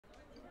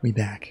We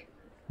back.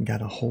 We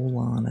got a whole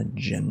on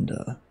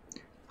agenda.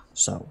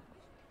 So,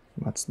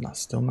 let's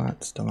still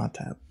not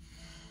tab.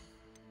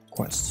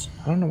 Quests.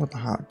 I don't know what the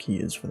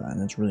hotkey is for that,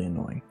 and it's really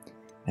annoying.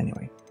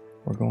 Anyway,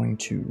 we're going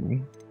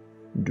to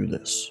do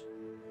this.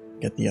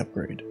 Get the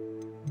upgrade.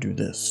 Do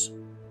this.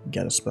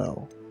 Get a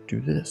spell. Do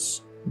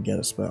this. Get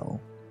a spell.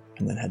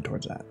 And then head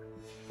towards that.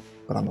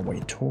 But on the way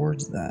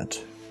towards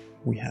that,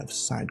 we have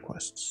side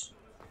quests.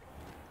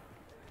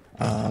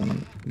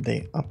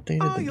 They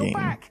updated the game. You're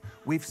back!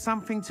 With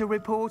something to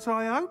report,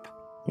 I hope?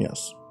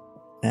 Yes.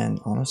 And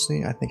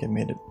honestly, I think it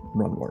made it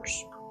run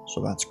worse.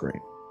 So that's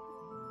great.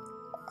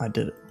 I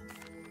did it.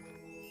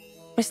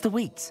 Mr.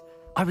 Weeks,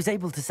 I was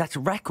able to set a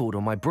record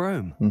on my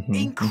broom.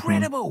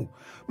 Incredible!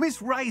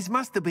 Miss Reyes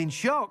must have been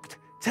shocked.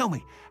 Tell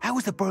me, how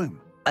was the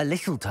broom? A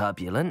little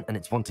turbulent, and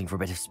it's wanting for a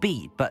bit of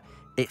speed, but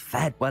it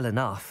fared well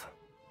enough.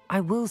 I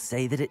will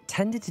say that it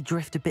tended to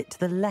drift a bit to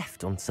the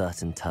left on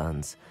certain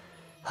turns.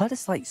 Heard a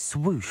slight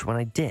swoosh when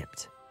I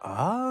dipped.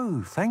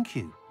 Oh, thank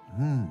you.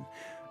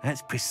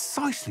 That's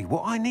precisely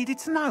what I needed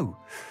to know.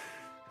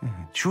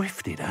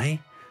 Drifted, eh?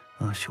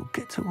 I shall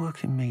get to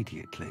work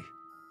immediately.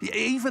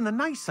 Even the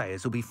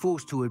naysayers will be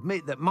forced to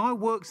admit that my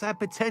work's had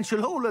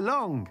potential all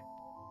along.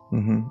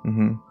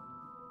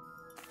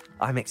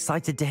 I'm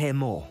excited to hear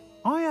more.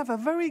 I have a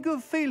very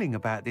good feeling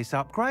about this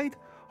upgrade.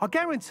 I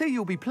guarantee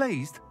you'll be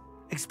pleased.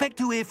 Expect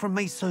to hear from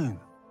me soon.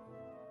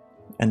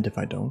 And if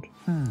I don't?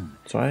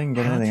 So I didn't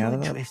get anything out of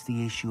that? How to address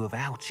the issue of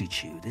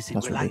altitude as it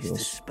That's relates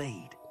ridiculous. to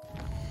speed?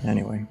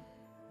 Anyway.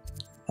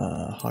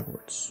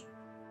 Hogwarts.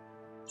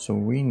 So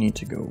we need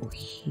to go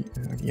here.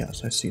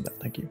 Yes, I see that.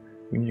 Thank you.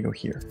 We need to go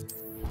here.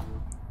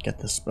 Get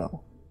this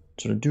spell.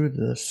 So to do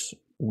this,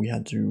 we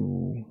had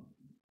to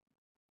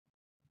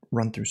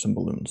run through some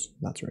balloons.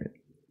 That's right.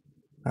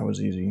 That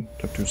was easy.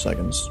 Took 2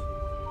 seconds.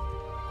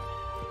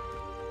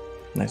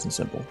 Nice and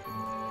simple.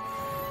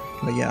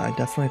 But yeah, I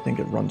definitely think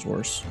it runs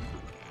worse.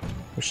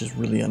 Which is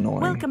really annoying.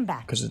 Welcome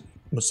back. Because it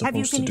was Have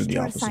you supposed to do finished the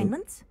your opposite.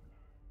 assignments?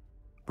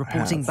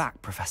 Reporting back,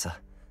 Professor.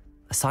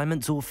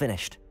 Assignments all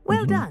finished.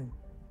 Well done.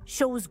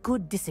 Shows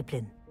good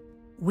discipline.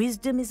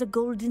 Wisdom is a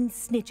golden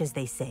snitch, as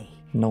they say.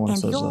 No one and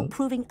says you're that.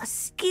 proving a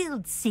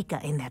skilled seeker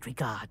in that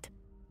regard.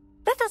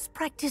 Let us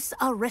practice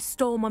our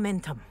restore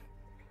momentum.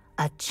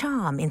 A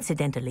charm,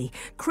 incidentally,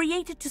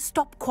 created to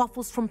stop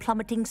quaffles from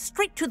plummeting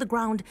straight to the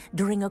ground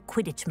during a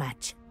Quidditch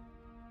match.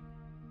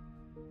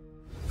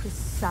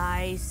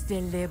 Precise,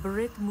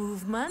 deliberate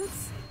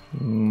movements.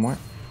 What?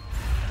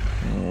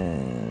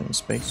 And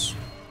space.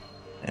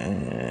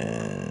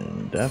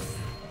 And F.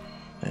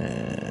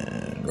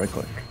 And right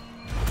click.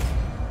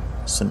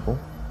 Simple.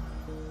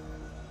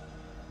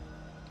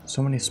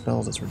 So many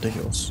spells, it's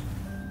ridiculous.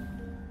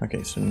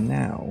 Okay, so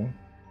now...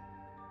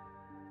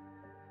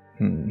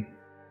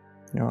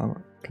 No,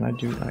 can I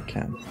do that? I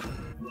can.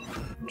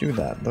 Do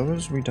that.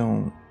 Those we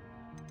don't...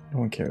 No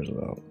one cares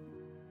about.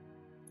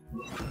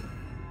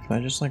 Can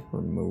I just, like,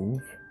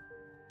 remove?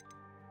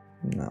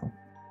 No.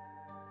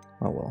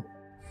 Oh well.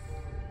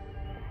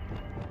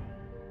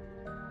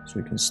 So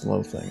we can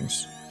slow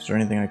things. Is there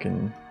anything I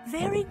can...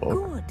 Very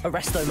good.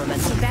 Arresto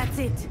momentum. That's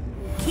it.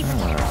 Keep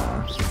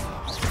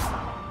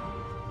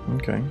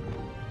Okay.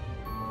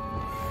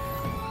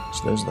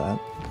 So there's that.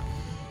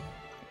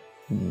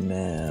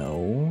 Now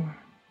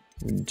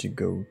we need to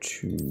go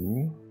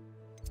to...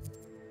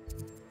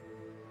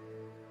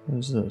 What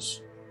is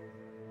this?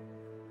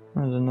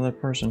 Oh, there's another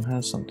person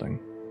has something.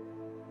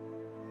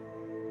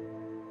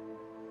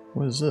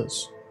 What is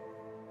this?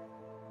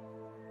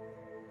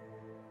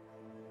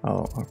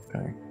 Oh,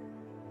 okay.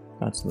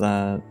 That's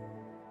that.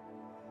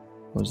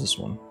 What is this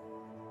one?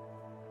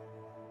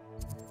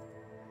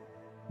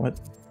 What?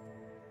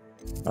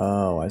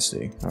 Oh, I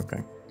see.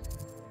 Okay.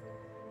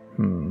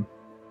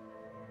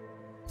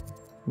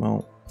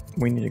 Well,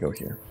 we need to go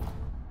here.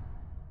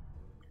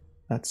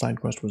 That side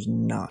quest was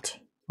not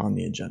on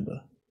the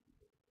agenda.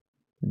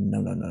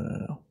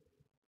 No.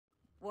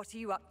 What are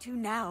you up to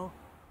now?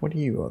 What are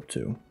you up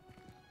to?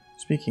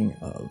 Speaking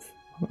of,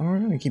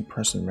 I'm gonna keep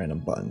pressing random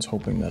buttons,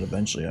 hoping that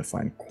eventually I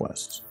find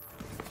quests.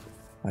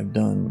 I've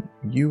done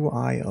U,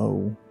 I,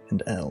 O,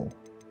 and L,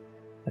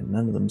 and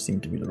none of them seem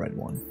to be the right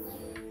one.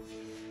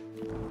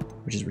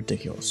 Which is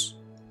ridiculous.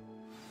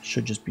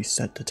 Should just be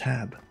set to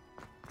tab.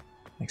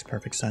 Makes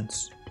perfect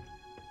sense.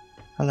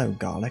 Hello,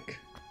 Garlic.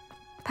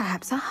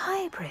 Perhaps a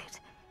hybrid.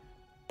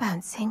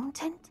 Bouncing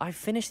tent. I've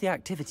finished the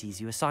activities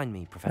you assigned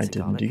me, Professor I did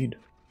Garlic. indeed.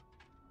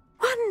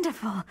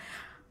 Wonderful.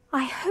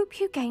 I hope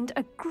you gained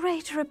a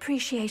greater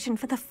appreciation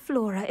for the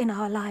flora in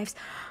our lives.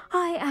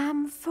 I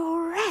am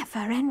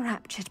forever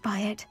enraptured by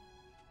it.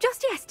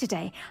 Just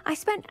yesterday, I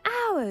spent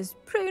hours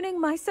pruning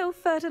my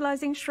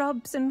self-fertilizing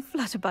shrubs and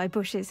flutterby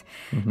bushes.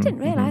 Didn't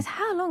realize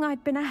how long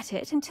I'd been at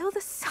it until the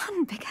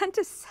sun began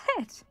to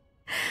set.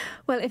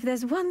 Well, if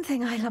there's one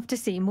thing I love to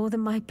see more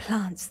than my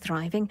plants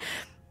thriving,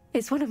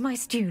 it's one of my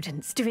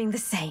students doing the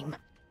same.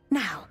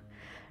 Now,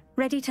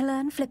 ready to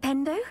learn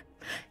Flipendo?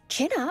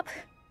 Chin up,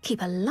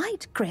 keep a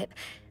light grip,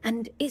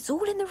 and it's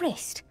all in the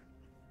wrist.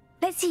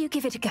 Let's see you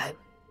give it a go.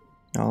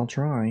 I'll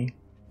try.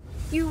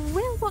 You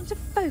will want to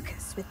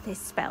focus with this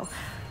spell.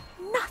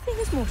 Nothing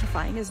as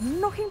mortifying as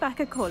knocking back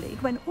a colleague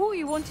when all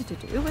you wanted to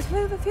do was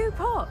move a few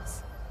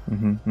pots.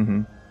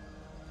 Wonderfully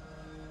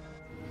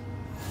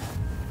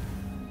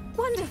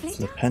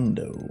done.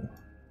 Flipendo.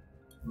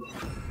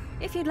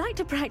 If you'd like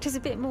to practice a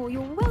bit more,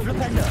 you're welcome.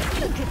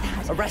 Flipendo. Look at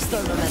that.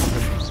 Arresto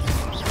momentum.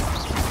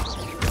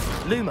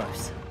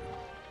 Lumos.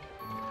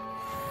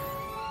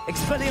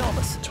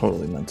 Expelliarmus.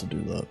 Totally meant to do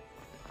that.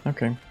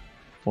 Okay.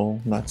 Well,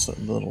 that's the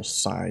little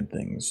side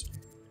things.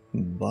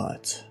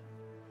 But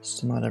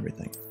still not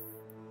everything.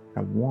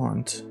 I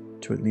want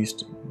to at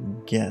least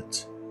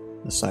get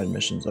the side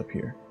missions up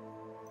here.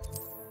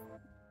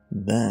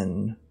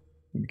 Then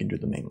we can do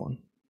the main one.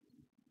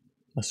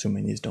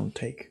 Assuming these don't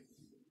take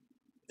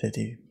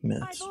 50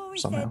 minutes I've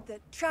always somehow. said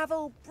that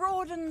travel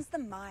broadens the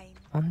mind.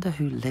 Wonder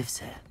who lives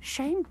here.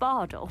 Shane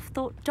Bardolph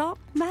thought dark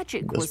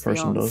magic This was the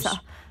person answer. does.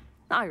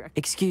 I reckon.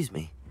 Excuse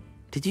me.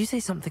 Did you say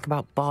something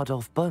about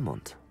Bardolph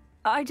Beaumont?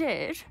 I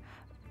did.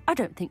 I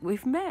don't think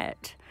we've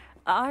met.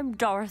 I'm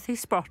Dorothy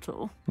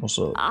Sprottle. What's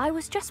up? I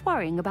was just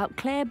worrying about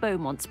Claire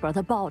Beaumont's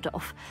brother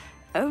Bardolph.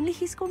 Only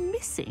he's gone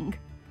missing.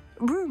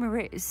 Rumour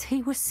is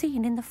he was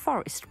seen in the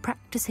forest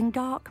practicing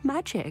dark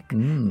magic.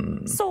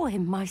 Saw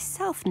him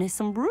myself near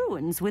some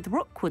ruins with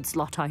Rookwood's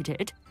lot I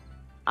did.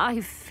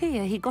 I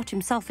fear he got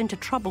himself into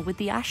trouble with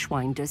the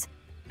Ashwinders,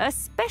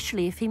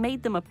 especially if he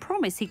made them a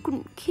promise he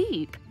couldn't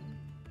keep.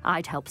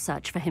 I'd help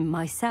search for him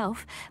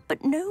myself,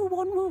 but no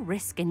one will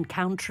risk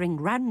encountering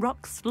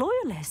Ranrock's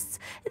loyalists.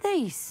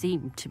 They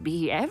seem to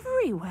be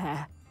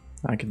everywhere.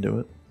 I can do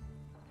it.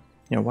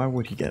 Yeah, why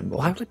would he get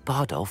involved? Why would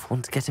Bardolph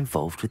want to get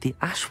involved with the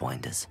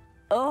Ashwinders?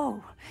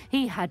 Oh,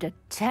 he had a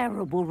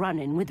terrible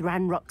run-in with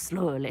Ranrock's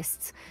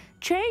loyalists.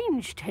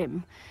 Changed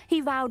him.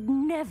 He vowed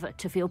never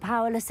to feel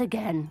powerless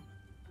again.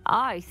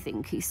 I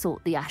think he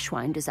sought the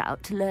Ashwinders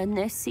out to learn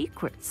their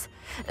secrets.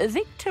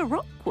 Victor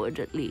Rookwood,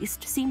 at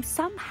least, seems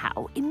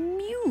somehow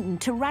immune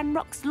to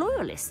Ranrock's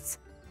loyalists.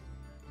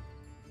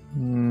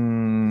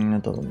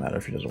 It doesn't matter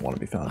if he doesn't want to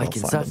be found. I I'll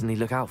can find him. certainly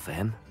look out for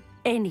him.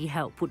 Any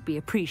help would be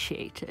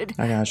appreciated.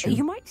 I got you.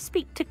 You might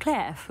speak to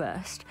Claire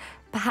first.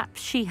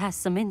 Perhaps she has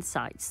some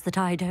insights that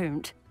I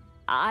don't.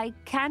 I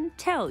can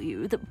tell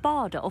you that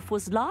Bardolph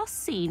was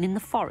last seen in the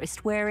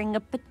forest wearing a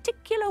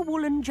particular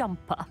woolen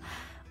jumper,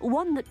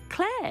 one that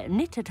Claire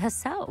knitted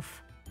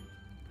herself.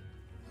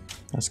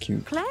 That's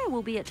cute. Claire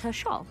will be at her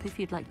shop if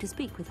you'd like to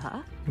speak with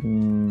her.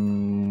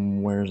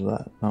 Where's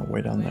that? Not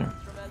way down there.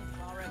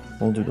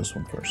 We'll do this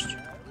one first.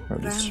 Or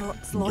at least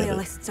Ranrock's get it.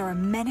 loyalists are a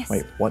menace.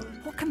 Wait, what?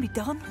 What can be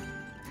done?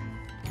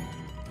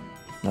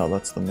 No,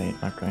 that's the main.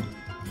 Okay.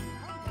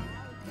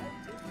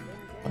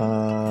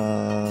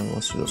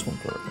 Let's do this one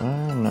first.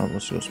 No,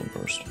 let's do this one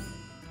first.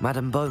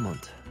 Madame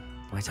Beaumont,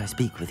 might I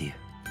speak with you?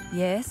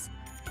 Yes.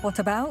 What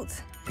about?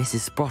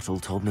 Mrs.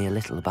 Sprottle told me a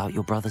little about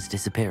your brother's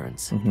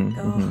disappearance.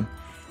 Oh,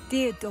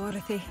 dear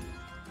Dorothy.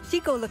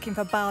 She'd go looking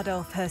for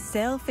Bardolph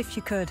herself if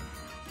she could.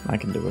 I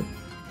can do it.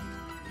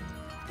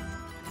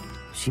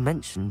 She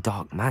mentioned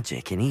dark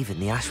magic and even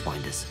the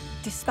Ashwinders.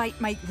 Despite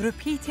my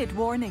repeated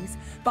warnings,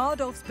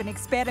 Bardolph's been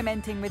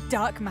experimenting with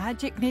dark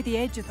magic near the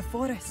edge of the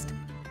forest.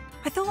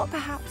 I thought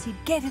perhaps he'd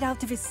get it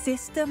out of his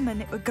system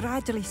and it would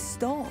gradually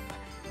stop.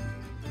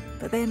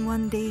 But then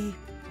one day,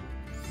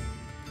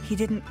 he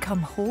didn't come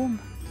home.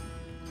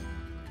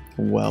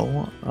 Well,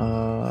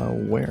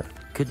 where?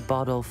 Could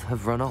Bardolph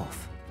have run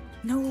off?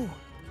 No,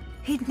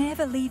 he'd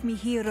never leave me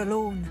here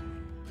alone.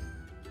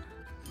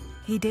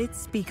 He did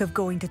speak of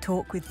going to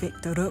talk with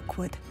Victor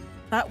Rookwood.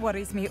 That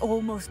worries me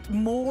almost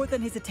more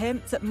than his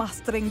attempts at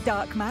mastering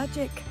dark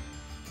magic.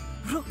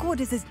 Rookwood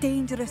is as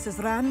dangerous as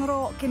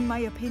Ranrock, in my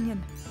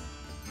opinion.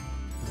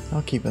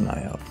 I'll keep an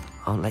eye out.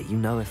 I'll let you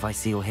know if I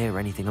see or hear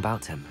anything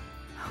about him.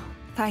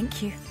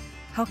 Thank you.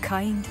 How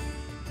kind.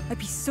 I'd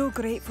be so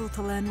grateful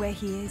to learn where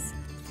he is.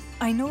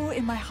 I know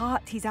in my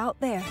heart he's out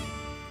there.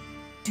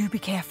 Do be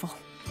careful.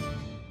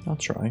 I'll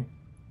try.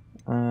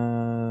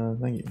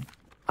 Thank you.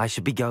 I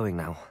should be going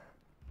now.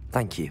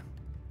 Thank you.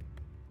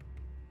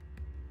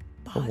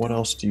 But what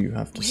else do you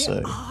have to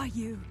say? Where are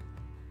you?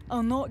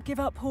 I'll not give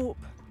up hope.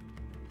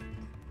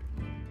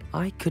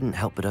 I couldn't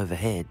help but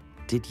overhear.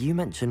 Did you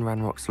mention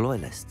Ranrock's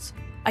loyalists?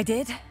 I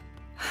did.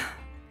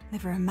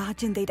 Never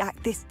imagined they'd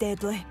act this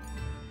deadly.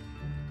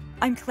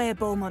 I'm Claire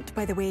Beaumont,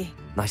 by the way.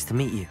 Nice to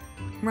meet you.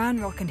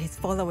 Ranrock and his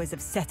followers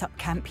have set up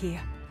camp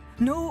here.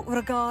 No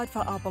regard for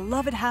our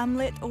beloved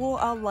hamlet or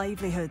our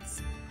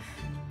livelihoods.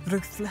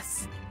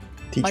 Ruthless.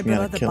 Teach My me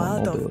how to brother kill him,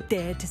 I'll do Bardolph it.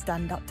 dared to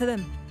stand up to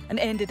them and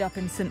ended up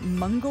in St.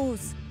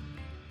 Mungo's.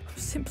 I'm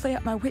simply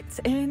at my wit's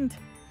end.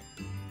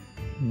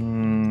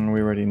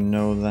 We already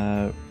know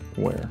that.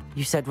 Where?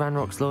 You said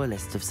Ranrock's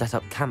loyalists have set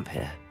up camp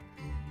here.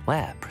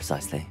 Where,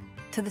 precisely?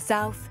 To the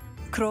south,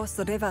 across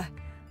the river.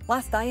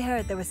 Last I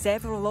heard, there were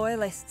several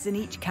loyalists in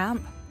each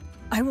camp.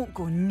 I won't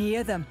go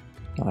near them.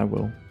 I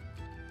will.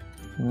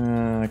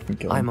 I can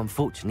kill him. I'm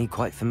unfortunately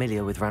quite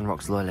familiar with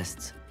Ranrock's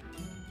loyalists.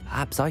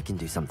 Perhaps I can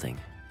do something.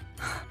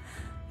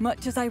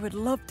 Much as I would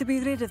love to be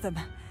rid of them,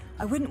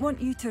 I wouldn't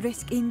want you to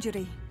risk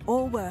injury,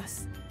 or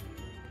worse.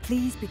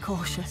 Please be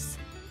cautious.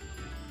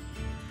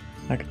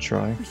 I could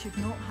try. We should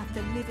not have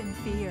to live in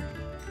fear.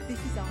 This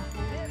is our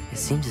home. It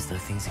seems as though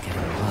things are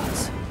getting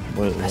worse.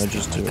 What did I Best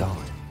just be do? God.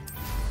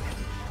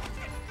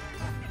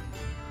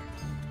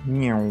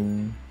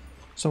 Meow.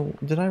 So,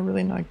 did I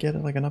really not get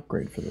like an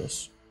upgrade for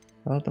this?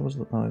 I thought that was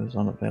it was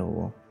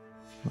unavailable.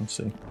 Let's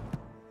see.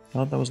 I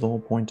thought that was the whole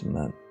point in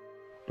that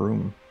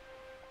broom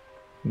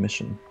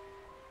mission.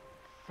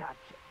 Such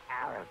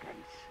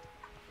arrogance.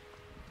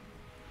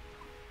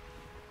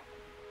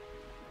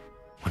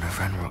 One of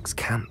Ranrock's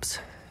camps,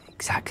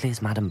 exactly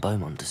as Madame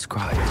Beaumont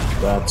described.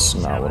 That's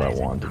not what I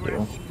wanted to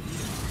do.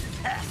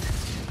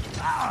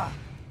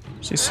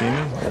 Does he see me?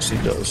 Yes, he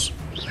does.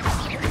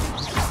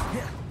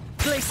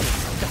 Glacier,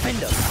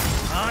 defender.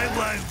 I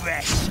won't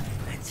rest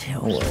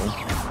until Hello.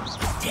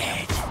 you're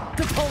dead.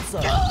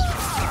 Compulsor!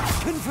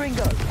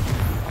 Confringo!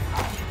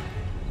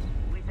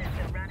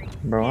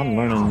 Bro, I'm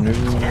learning new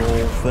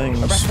things.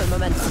 Arresto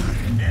momentum.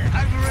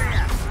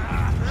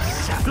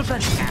 Over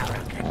here.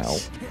 Ow.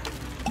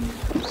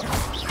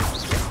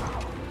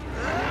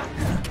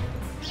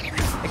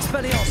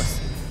 Expelliarmus!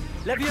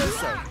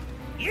 Levioso!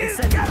 You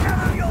don't know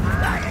who you're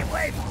playing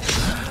with.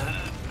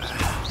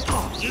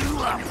 You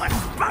are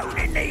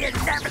postponing the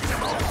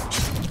inevitable.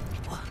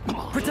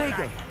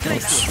 Protego!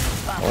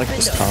 Oops. I like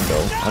this combo.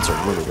 That's a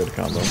really good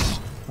combo.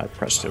 I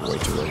pressed it way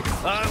too late.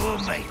 I will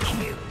make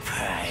you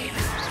pay.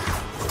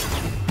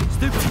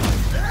 Stupid!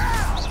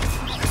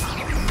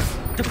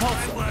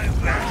 Depulsor!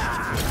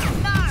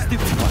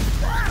 Stupid one!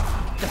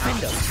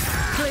 Defender!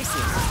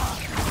 Glacier!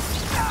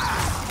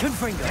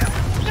 Confringo!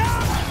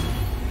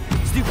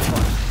 Stupid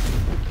one!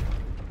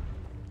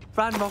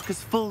 Ranrock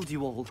has fooled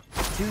you all.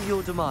 To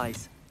your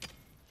demise.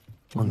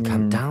 One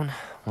camp down,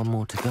 one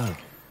more to go.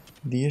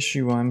 The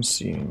issue I'm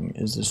seeing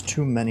is there's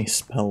too many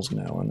spells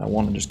now, and I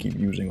want to just keep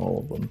using all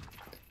of them.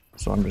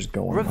 So I'm just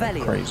going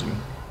like crazy.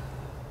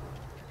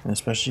 And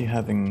especially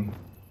having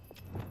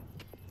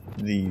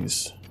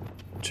these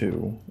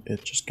two,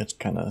 it just gets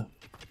kind of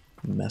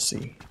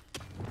messy.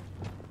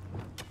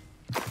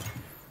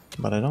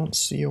 But I don't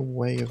see a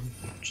way of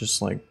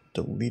just like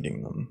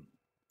deleting them.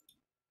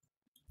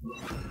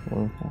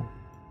 Well,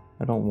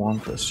 I don't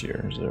want this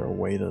here. Is there a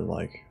way to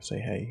like say,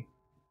 hey?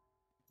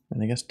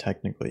 And I guess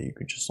technically you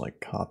could just like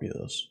copy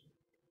this.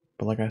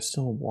 But like I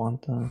still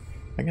want the...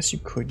 I guess you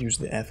could use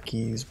the F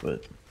keys,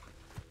 but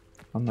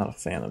I'm not a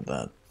fan of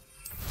that.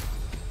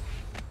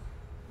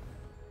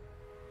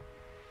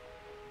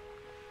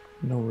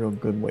 No real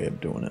good way of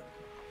doing it.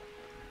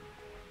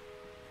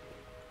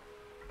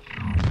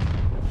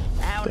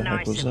 How The heck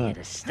nice was of you that?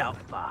 to stop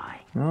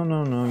by. No,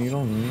 you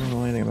don't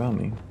know anything about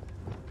me.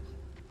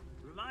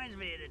 Reminds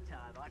me of the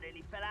time I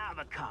nearly fell out of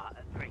a cart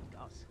at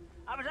Gringos.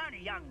 I was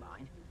only young,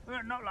 mind.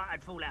 Not like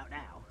I'd fall out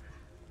now.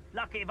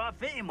 Lucky if I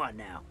fit in one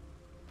now.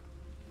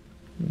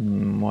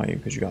 Why?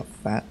 Because you got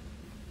fat?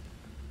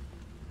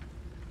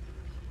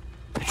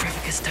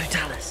 Petrificus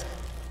totalis.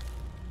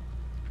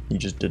 You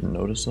just didn't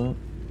notice that?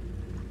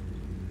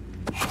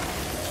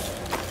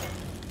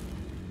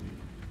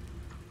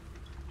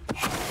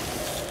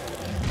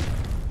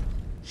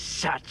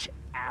 Such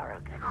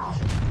arrogance.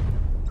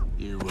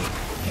 You will.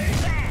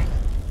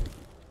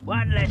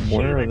 One less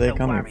Where are human they to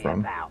coming worry from?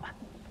 about.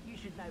 You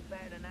should know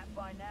better than that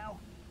by now.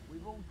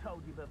 We've all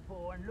told you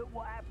before, and look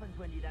what happens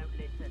when you don't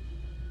listen.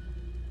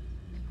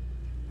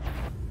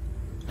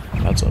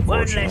 That's One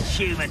unfortunate. less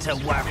human to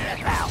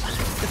worry about.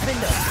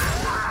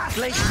 Defender!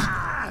 Glacier!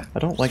 I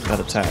don't like that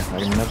attack. I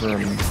never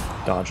am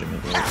dodging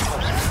it. Right.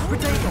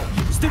 Protego!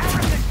 Stupid!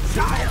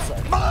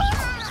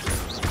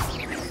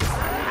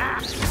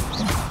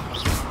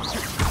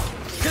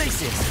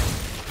 Glacier!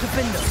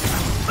 Defender!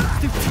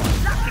 Stupid!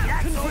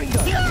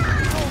 Confringo!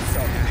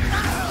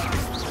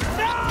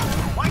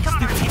 Why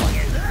can't I hit you?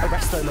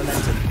 Arresto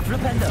momentum.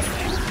 Flipendo!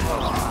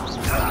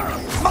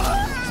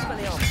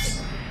 Expelliarmus!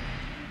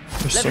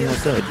 There's someone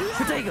dead.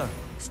 Protego!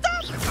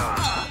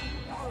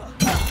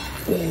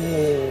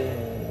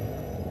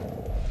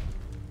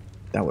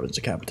 That would have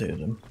decapitated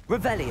him.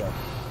 Revelio!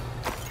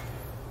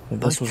 If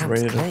this Both was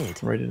camps rated,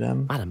 cleared. rated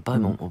M, Madame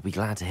Beaumont will be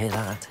glad to hear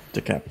that.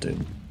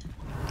 decapitated.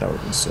 That would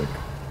have been sick.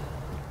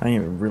 I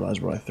didn't even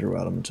realize what I threw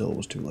at him until it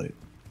was too late.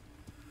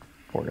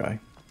 Poor guy.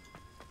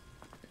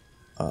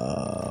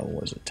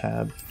 What is it?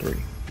 Tab 3.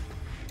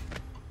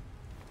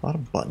 A lot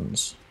of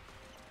buttons.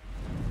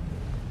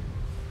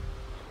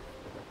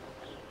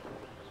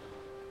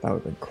 That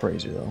would have been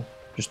crazy though.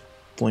 Just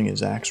fling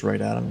his axe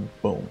right at him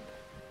and boom.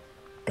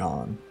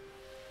 Gone.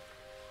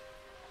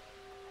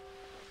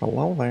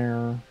 Hello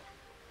there.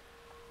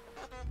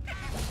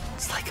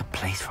 It's like a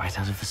place right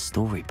out of a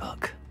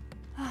storybook.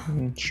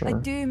 Sure. I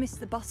do miss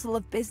the bustle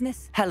of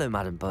business. Hello,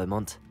 Madame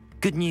Beaumont.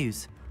 Good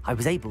news. I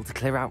was able to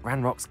clear out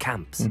Ranrock's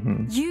camps.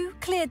 You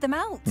cleared them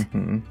out?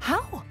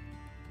 How?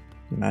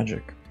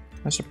 Magic.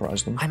 I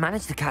surprised them. I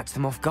managed to catch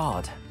them off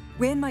guard.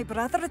 When my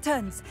brother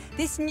returns,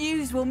 this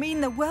news will mean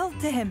the world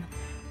to him.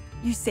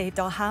 You saved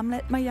our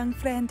hamlet, my young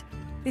friend.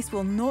 This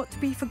will not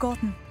be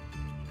forgotten.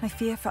 I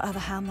fear for other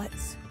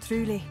hamlets,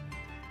 truly.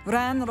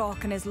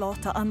 Ranrock and his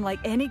lot are unlike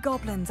any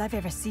goblins I've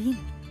ever seen.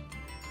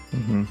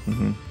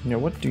 Yeah,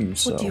 what do you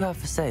sell? What do you have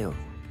for sale?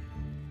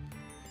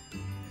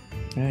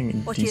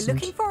 What are you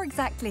looking for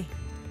exactly?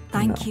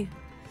 Thank you.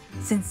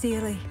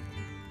 Sincerely.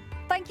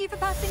 Thank you for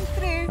passing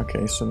through.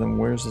 Okay, so then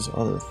where's this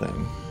other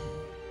thing?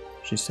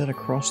 She said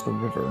across the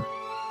river.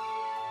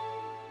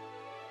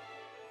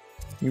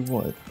 You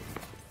what?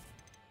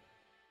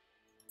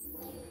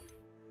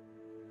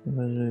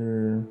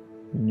 Measure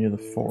near the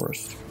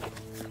forest.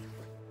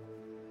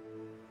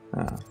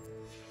 Ah.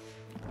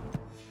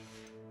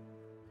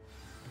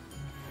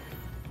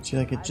 See,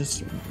 like, it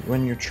just,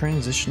 when you're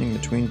transitioning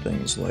between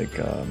things, like,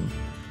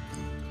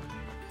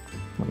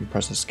 when you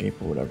press escape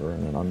or whatever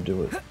and then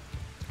undo it,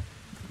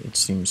 it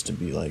seems to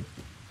be, like,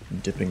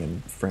 dipping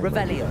in frame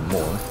rate even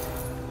more.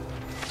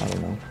 I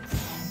don't know.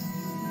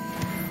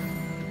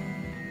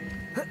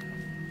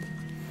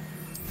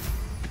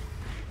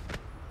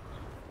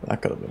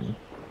 That could have been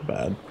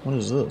bad. What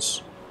is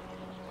this?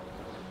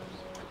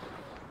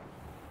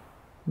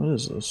 What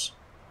is this?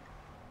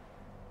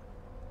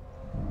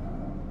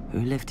 Who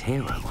lived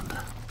here, I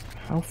wonder?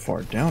 How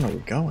far down are we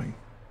going?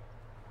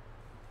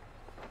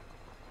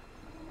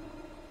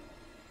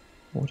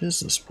 What is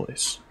this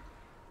place?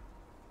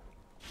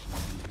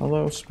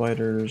 Hello,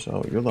 spiders.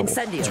 Oh, you're level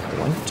 20.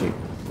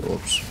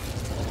 Whoops.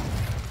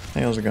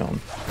 Hey, how's it going?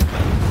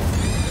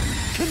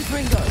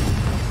 Confringo!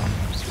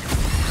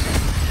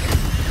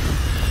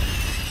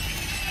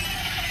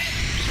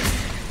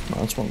 Well,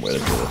 that's one way to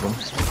deal with them.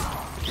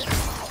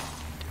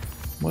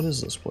 What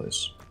is this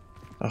place?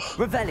 Ugh,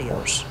 Revelio. Of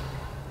course.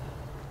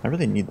 I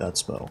really need that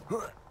spell.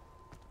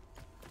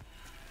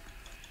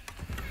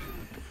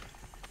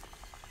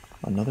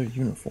 Another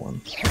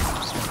uniform.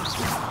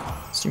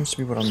 Seems to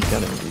be what I'm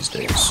getting these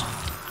days.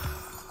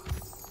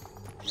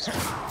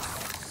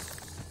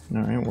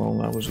 Alright, well,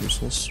 that was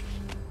useless.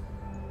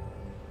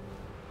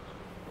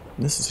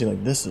 This is, see,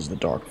 like, this is the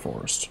dark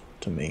forest,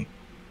 to me.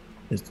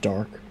 It's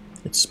dark,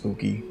 it's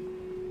spooky.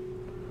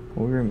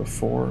 What we were in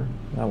before,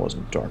 that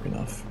wasn't dark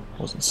enough.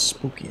 Wasn't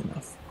spooky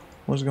enough.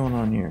 What's going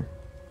on here?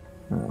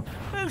 Oh.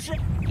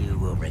 You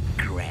will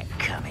regret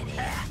coming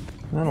here.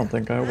 I don't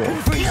think I will.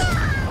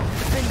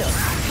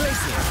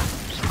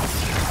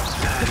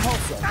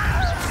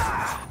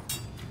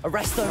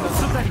 Arresto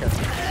Suspendo.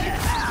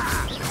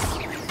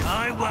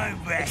 I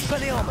won't rest.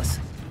 Expelliarmus.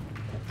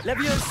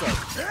 Levioso.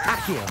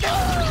 Accio.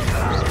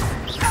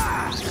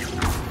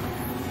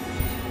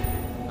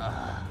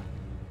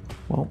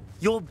 Well,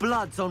 your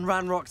blood's on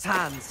Ranrock's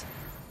hands.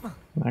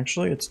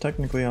 Actually, it's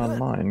technically on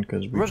mine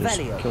because we just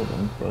killed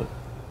him, but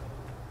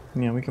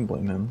yeah, we can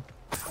blame him.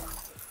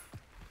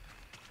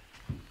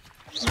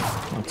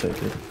 I'll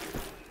take it.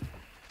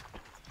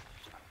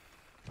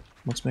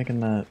 What's making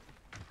that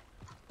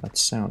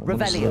sound?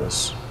 What is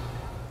this?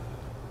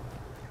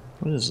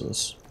 What is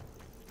this?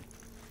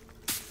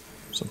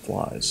 Some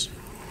flies.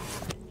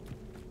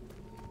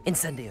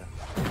 Incendio.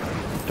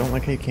 Don't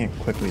like how you can't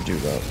quickly do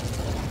that.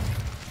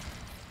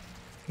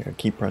 Yeah,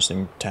 keep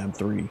pressing tab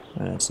 3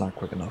 and it's not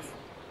quick enough.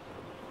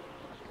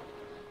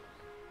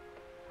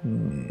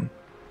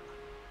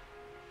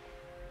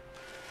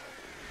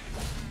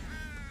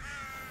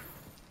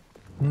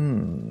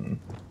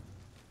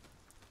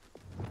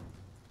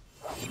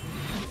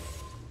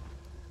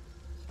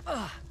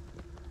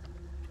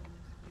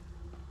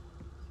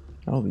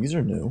 Oh, these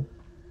are new.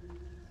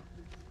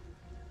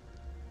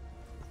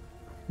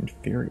 And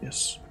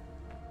furious.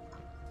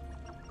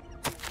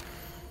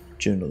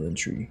 Journal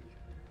entry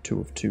 2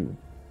 of 2.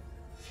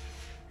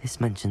 This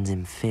mentions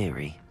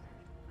Inferi,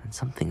 and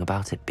something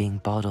about it being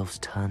Bardolph's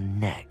turn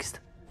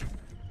next.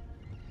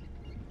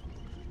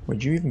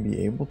 Would you even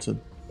be able to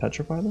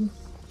petrify them?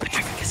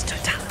 Petrificus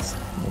totalis.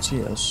 Yes,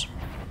 yes.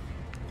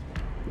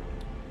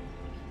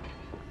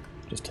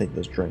 Just take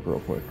this drink real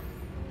quick.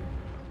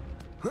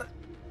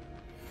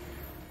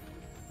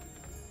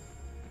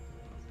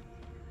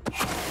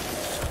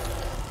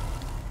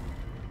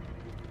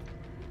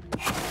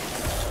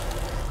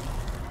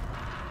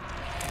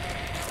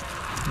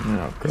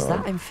 Oh, is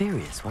that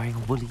Inferius wearing a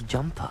woolly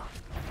jumper?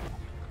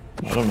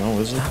 I don't know,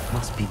 is it? That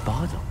must be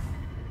Bardolph.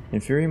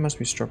 Inferi must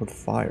be struck with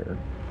fire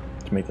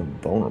to make them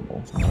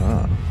vulnerable.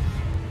 Ah.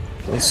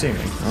 They see me.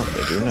 Oh,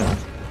 they do now.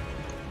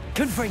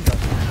 Confringo.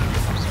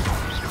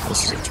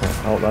 This is a turn.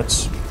 Oh,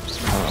 that's...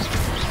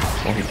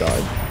 Oh, he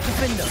died.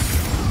 Confringo.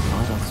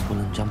 Bardolph's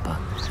woolen jumper.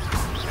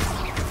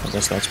 I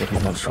guess that's what he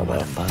meant by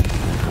that. But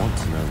I want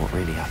to know what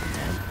really happened to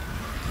him.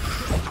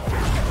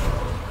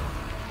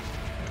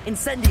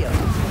 Incendio.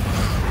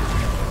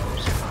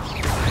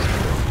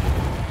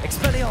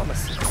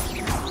 Expelliarmus.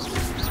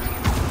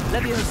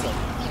 Levioso.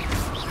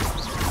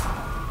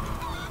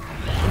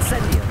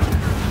 Incendio.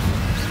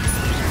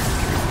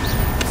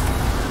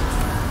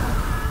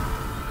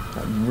 I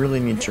really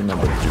need to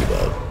remember to do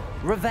that.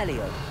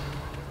 Revelio.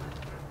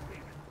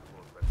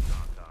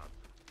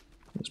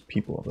 There's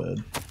people up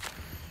ahead.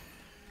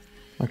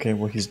 Okay,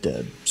 well, he's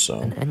dead, so...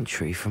 An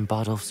entry from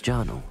Bardolph's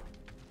journal.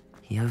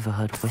 He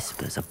overheard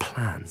whispers, a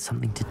plan,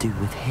 something to do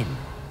with him.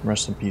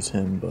 Rest in peace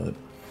him, but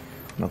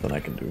nothing I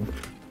can do.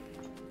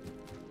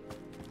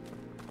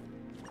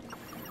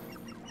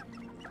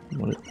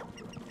 What?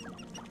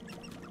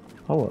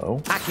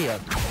 Hello. Accio.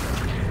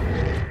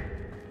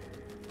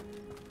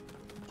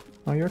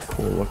 Oh, you're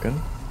cool looking.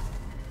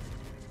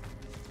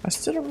 I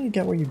still don't really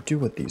get what you do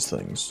with these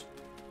things.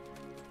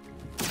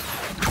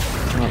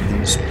 Not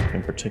these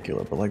in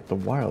particular, but like the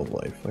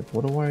wildlife. Like,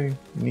 what do I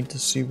need to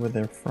see where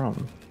they're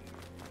from?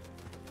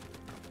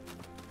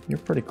 You're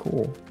pretty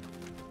cool.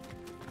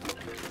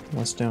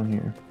 What's down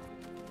here?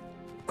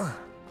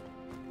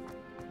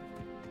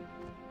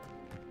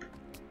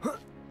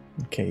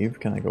 Cave,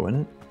 can I go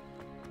in it?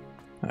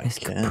 I This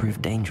could can.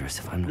 prove dangerous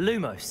if I'm...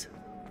 Lumos.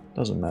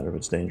 Doesn't matter if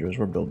it's dangerous,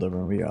 we're built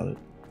different, we got it.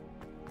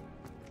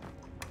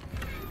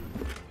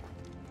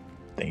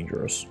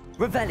 Dangerous.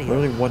 Revelio.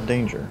 Literally, what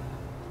danger?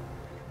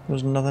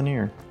 There's nothing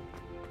here.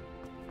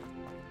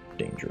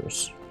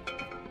 Dangerous.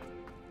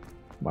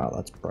 Wow,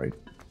 that's bright.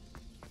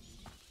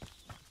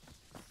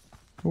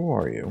 Who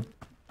are you?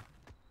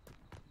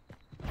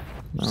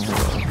 Oh,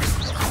 hello.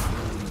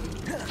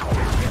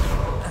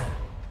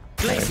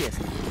 Glacius.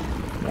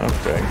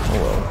 Okay,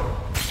 hello.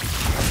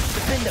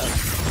 Defendo.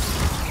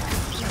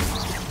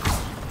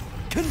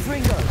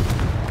 Confringo.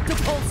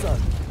 Depulso.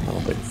 I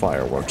don't think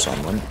fireworks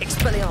on them.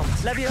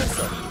 Expelliarmus.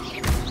 Levioso.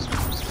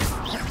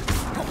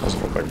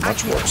 Doesn't look like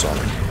much works on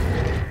them.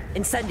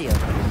 Incendio.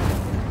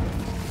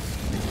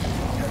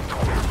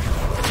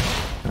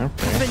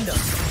 Okay. Defendo.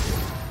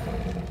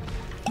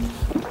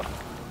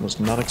 Was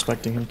not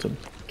expecting him to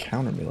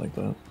counter me like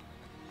that.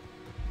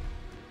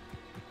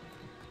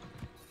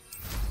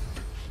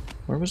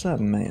 Where was that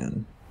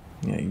man?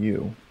 Yeah,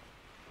 you.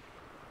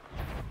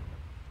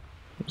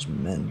 There's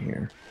men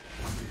here.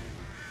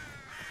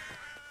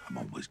 I'm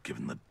always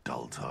given the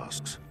dull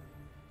tasks.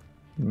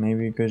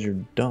 Maybe because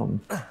you're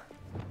dumb.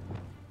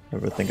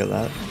 Ever think of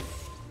that?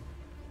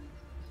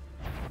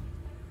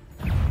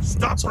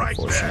 Stop That's right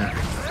unfortunate.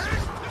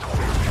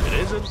 there! It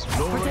isn't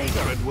Laura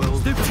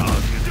Treadwell's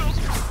target.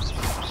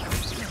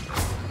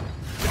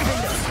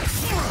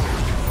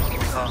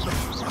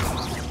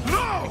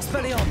 No!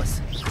 Expelliarmus.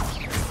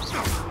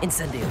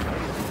 Incendio.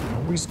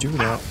 Always do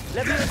that.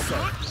 Levioso.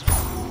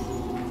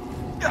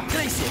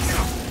 Glacius.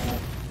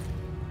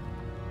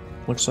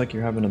 Looks like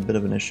you're having a bit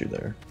of an issue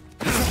there.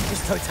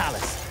 It's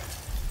Totalis.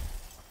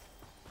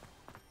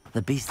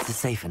 The beasts are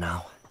safer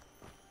now.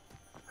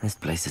 This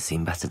place has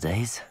seen better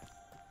days.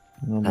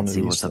 Not one Let's of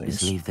see these what's up your things.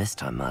 sleeve this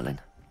time, Merlin.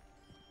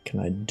 Can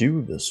I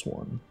do this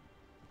one?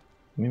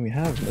 I mean, we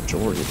have the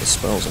majority of the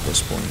spells at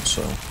this point,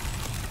 so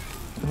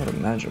I would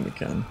imagine we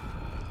can.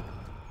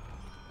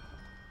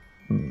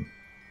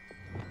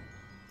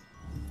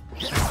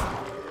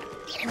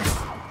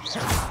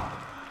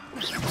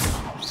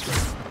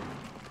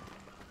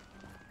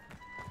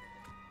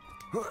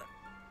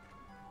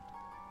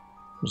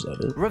 Was that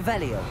it?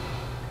 Revelio.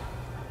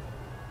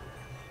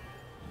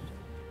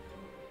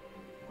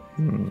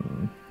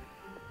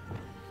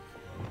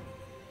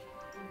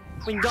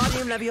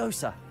 Wingardium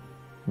Leviosa.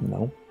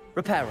 No.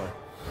 Reparo.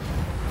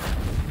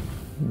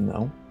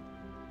 No.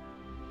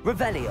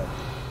 Revelio.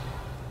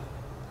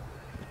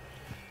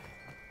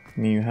 I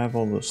mean, you have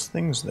all those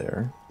things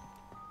there.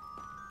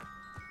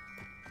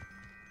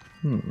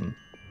 None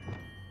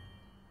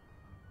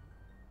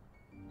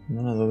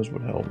of those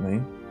would help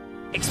me.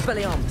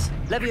 Expelliarmus.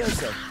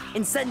 Levioso.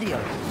 Incendio.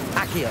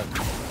 Accio.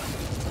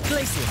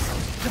 Glacius.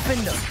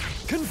 Defendo.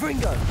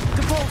 Confringo.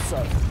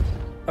 Depulso.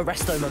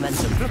 Arresto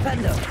Momentum.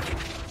 Flipendo.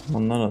 Well,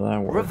 none of that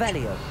worked.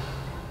 Revelio.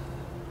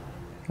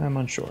 I'm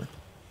unsure.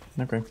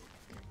 Okay.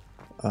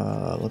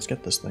 Let's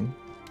get this thing.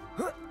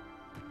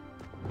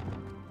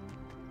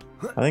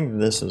 I think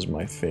this is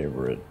my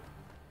favorite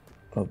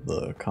of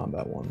the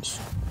combat ones.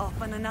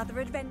 Off on another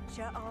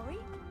adventure, are we?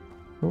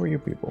 Who are you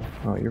people?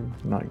 Oh, you're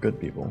not good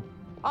people.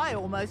 I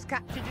almost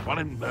captured it. My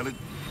name's Merlin.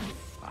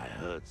 I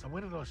heard. So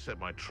where did I set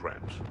my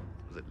traps?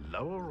 Was it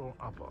lower or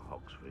upper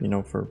Hogsfield? You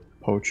know, for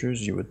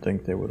poachers, you would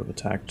think they would have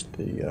attacked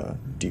the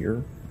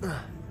deer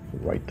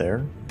right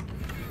there.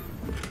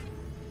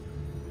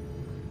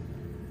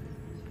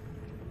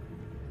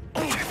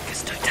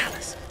 Trifficus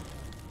Totalis.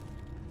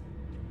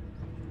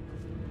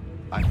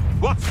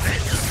 What's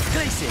this?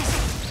 Glacius.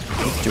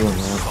 Keep doing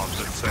that.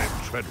 Constant same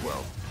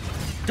Treadwell.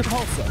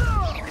 Depulso.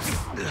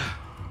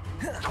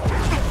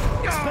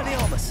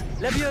 Expelliarmus.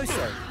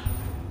 Levioso.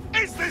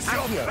 Is this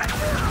your Accio. best?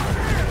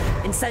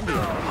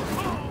 Incendio.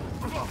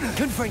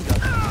 Confringo.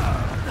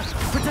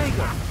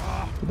 Protego.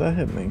 Did that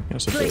hit me?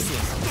 Yes, it did.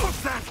 Glacius.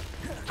 What's that?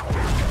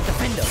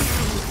 Defendo.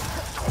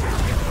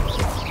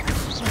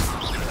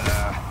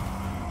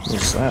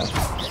 What's that?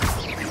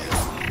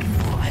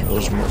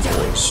 Those are more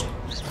boys.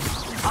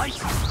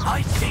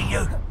 I see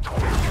you.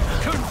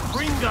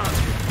 Confringo.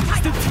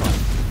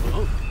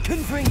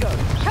 Confringo.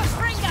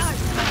 Confringo!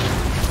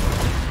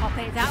 I'll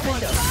pay that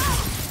one. I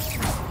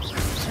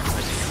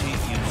see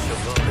you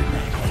survive.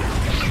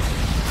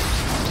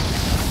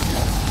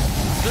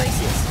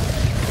 Glacius.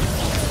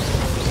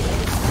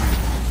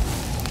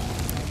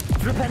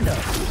 Flipendo.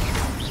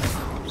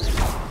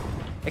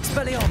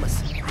 Expelliarmus.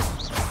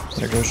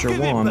 There goes your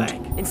wand.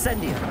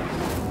 Incendio.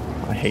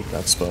 I hate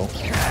that spell.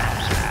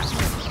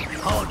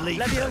 Hardly.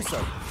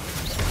 Levioso.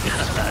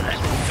 That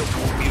ought to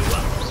warm you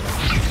up.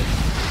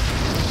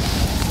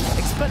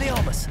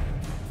 Expelliarmus!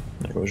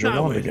 There goes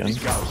your wand again.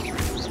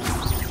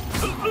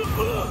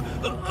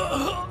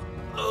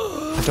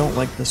 I don't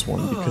like this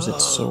one because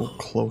it's so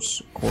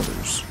close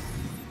quarters.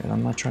 And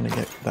I'm not trying to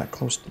get that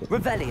close to them.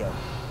 Revelio!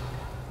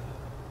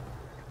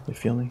 You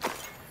feel me?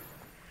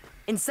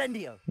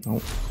 Incendio!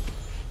 Nope.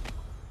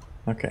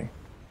 Okay.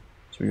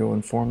 So we go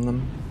inform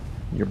them.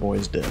 Your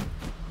boy's dead.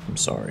 I'm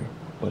sorry,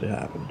 but it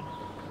happened.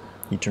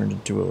 He turned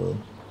into a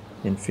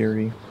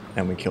Inferi,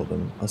 and we killed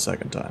him a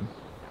second time.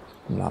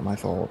 Not my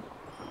fault,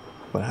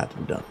 but it had to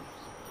be done.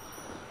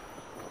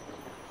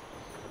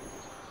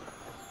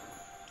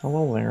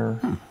 Hello there.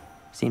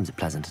 Seems a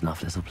pleasant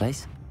enough little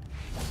place.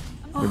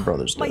 Your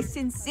brother's My dead.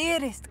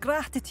 sincerest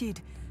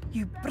gratitude,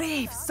 you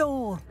brave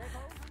soul.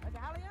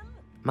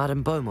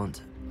 Madame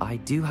Beaumont, I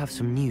do have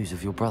some news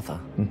of your brother.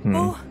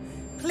 Oh,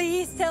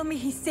 please tell me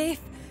he's safe.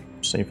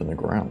 Safe in the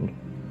ground.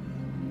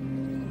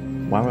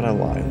 Why would I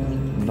lie?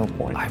 No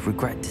point. I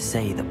regret to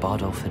say that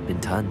Bardolph had been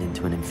turned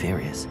into an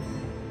Inferius,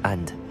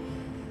 and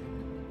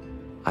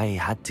I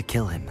had to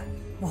kill him.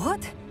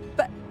 What?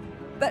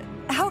 But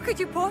how could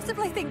you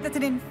possibly think that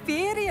an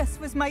Inferius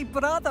was my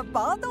brother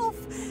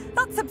Bardolph?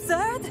 That's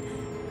absurd.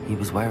 He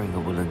was wearing a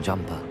woolen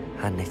jumper,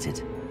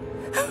 hand-knitted.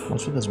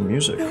 What's with this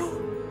music?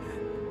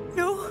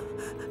 No.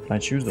 Did I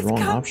choose the wrong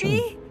Can't option?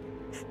 be.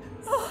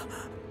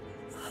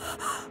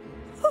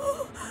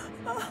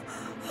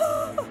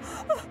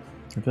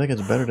 I feel like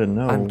it's better to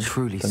know I'm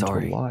truly than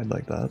sorry. to lie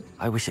like that.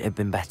 I wish it had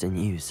been better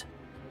news.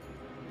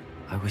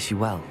 I wish you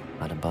well,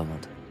 Madame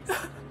Beaumont.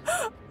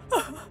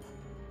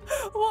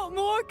 What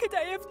more could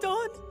I have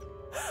done?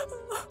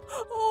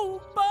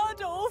 Oh,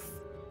 Bardolph.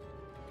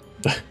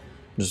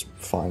 Just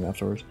fine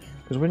afterwards.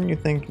 Because wouldn't you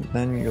think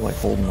then you're like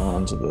holding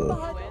on to the,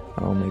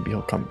 oh, maybe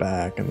he'll come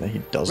back, and then he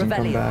doesn't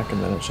come back,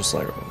 and then it's just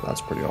like, oh,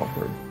 that's pretty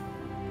awkward.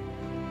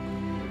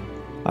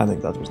 I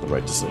think that was the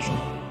right decision.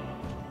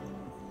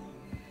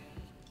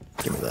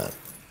 Give me that.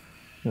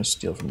 I'm gonna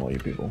steal from all you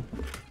people.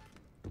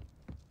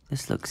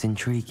 This looks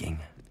intriguing.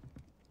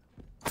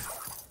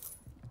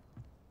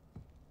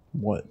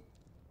 What?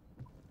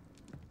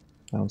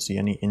 I don't see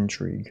any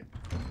intrigue.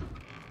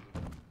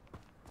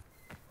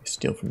 I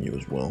steal from you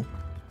as well.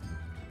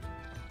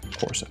 Of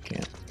course I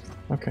can't.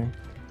 Okay.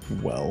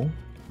 Well,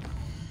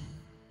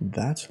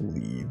 that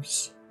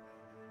leaves...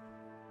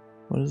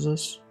 What is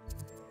this?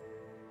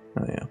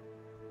 Oh yeah.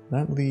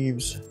 That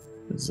leaves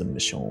the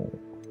mission.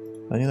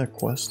 Any other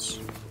quests?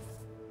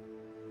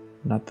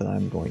 Not that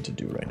I'm going to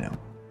do right now.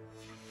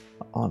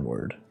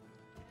 Onward.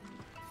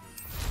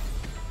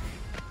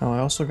 Oh, I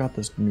also got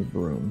this new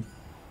broom.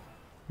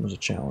 It was a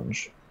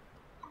challenge.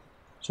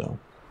 So,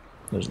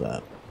 there's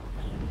that.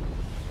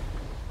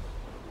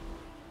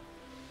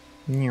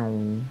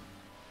 Meow.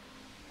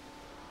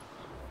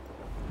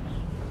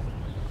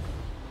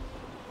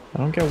 I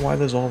don't get why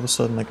there's all of a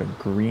sudden like a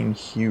green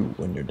hue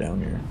when you're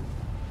down here.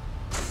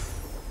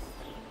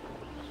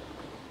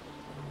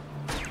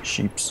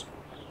 Sheeps.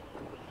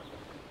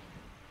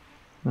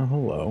 Oh,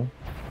 hello.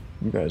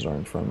 You guys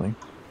aren't friendly.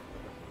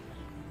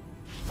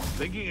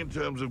 Thinking in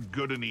terms of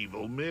good and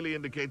evil merely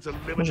indicates a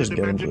Let's just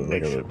limited get into the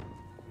imagination.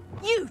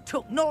 You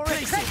took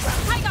Nora's treasure.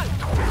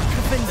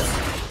 Confringo!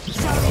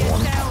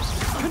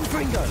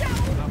 Confringo!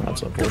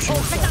 That's unfortunate.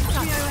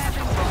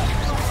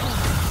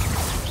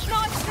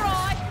 Nice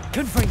try.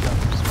 Confringo!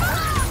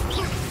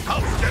 How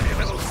steady,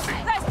 little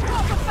steed! That's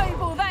proper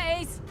feeble,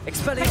 that is.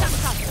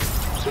 Expelliarmus!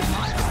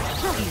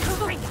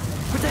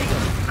 Protego!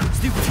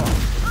 Stupefy!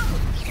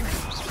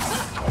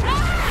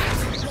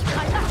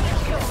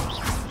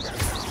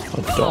 A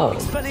dog.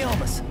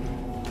 Expelliarmus!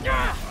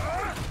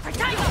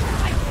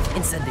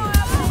 Incendio!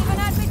 Even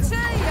had me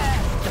tea yet.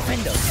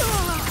 Defendo!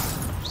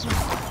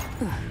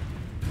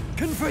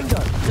 Confringo!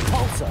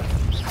 Depulso!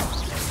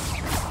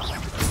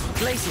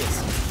 Glacius!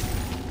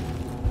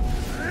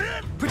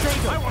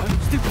 Protego!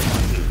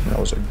 Stupefy! That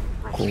was a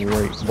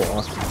great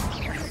block.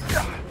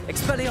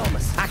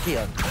 Expelliarmus!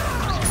 Accio!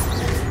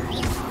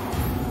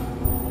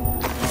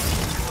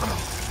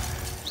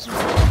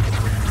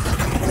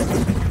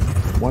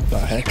 What the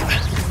heck?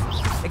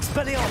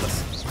 Expelliarmus!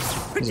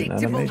 He's an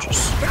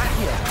animagus.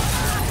 Accio!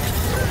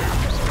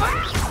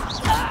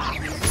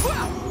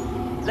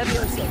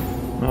 Levioso!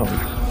 Oh,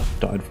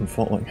 died from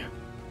falling.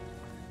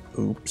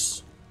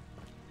 Oops.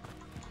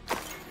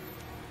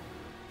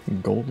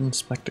 Golden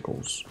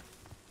spectacles.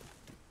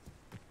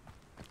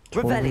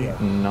 Totally Revelio!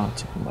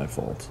 not my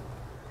fault.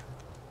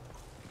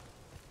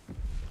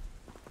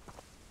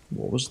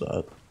 What was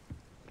that?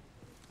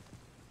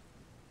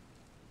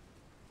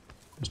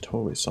 There's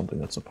totally something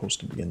that's supposed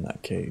to be in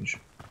that cage.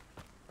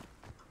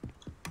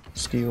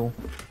 Steel.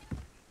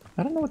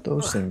 I don't know what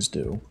those things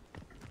do.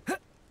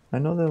 I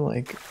know they're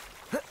like,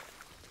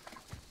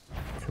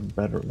 for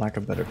lack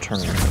of better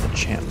term,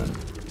 enchantment.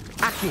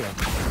 Accio!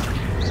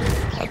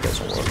 That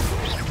doesn't work.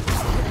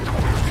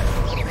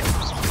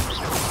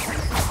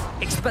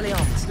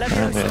 Expelliarmus!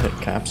 Apparently I Levioso!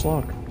 hit caps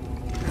lock.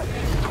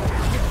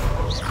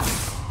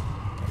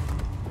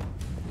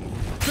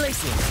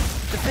 Glacius!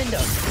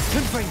 Defendo!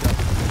 Confringo!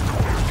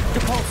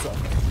 Depulso!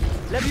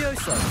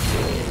 Levioso!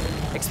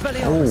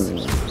 Expelliarmus!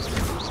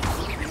 Oh,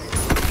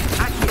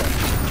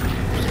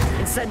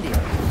 Incendio.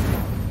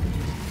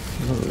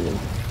 Literally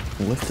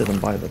lifted him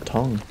by the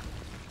tongue.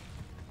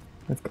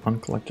 I've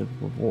uncollected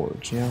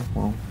rewards. Yeah,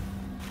 well,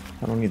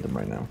 I don't need them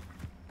right now.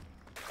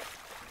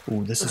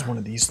 Ooh, this is one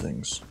of these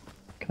things.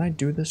 Can I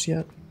do this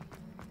yet?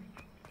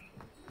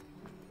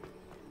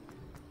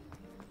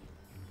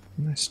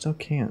 I still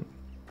can't.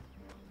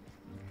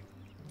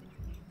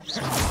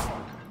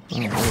 Oh,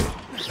 wait.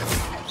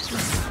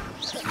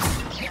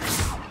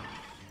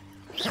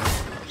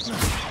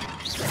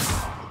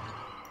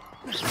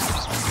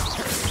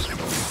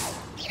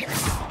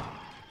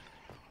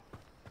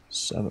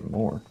 Seven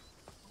more.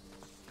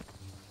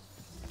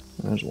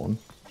 There's one.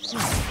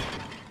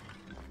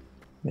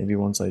 Maybe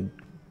once I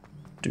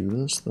do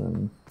this,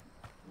 then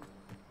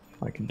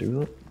I can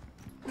do it.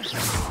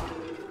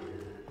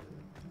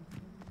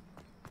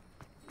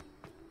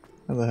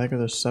 How the heck are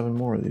there 7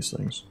 more of these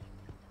things?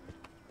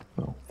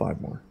 Oh,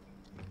 5 more.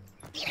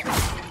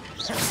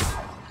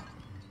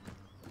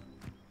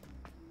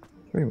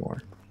 3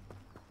 more.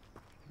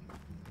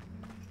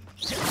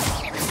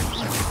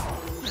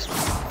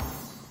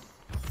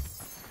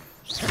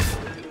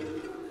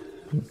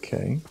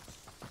 Okay.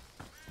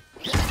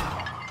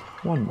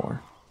 1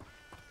 more.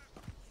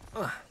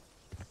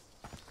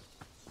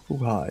 Who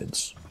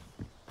hides?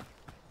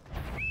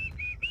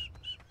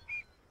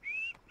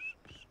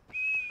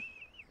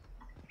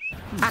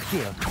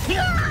 Accio.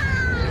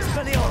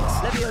 Spellions.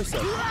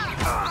 Levioso.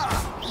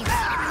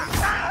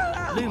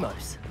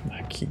 Lumos.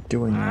 I keep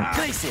doing that.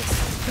 Glacius.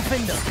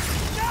 Defender.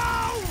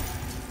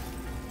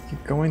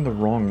 Keep going the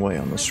wrong way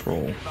on the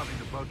scroll. Nothing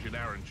to poach in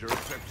Arranger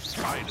except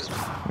spiders.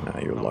 Nah,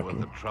 you're Not lucky.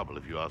 worth the trouble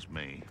if you ask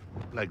me.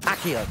 Like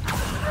Accio.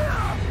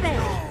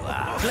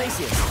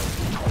 Glacius.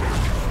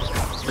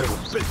 never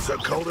been so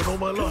cold in all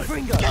my life.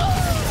 Fringo.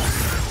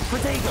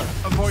 Protego.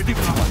 Avoiding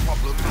our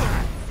problem.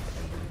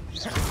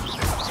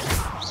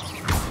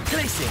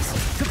 Glacius.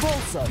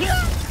 Cabalso.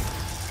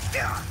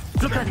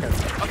 Flipendo.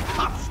 A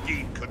tough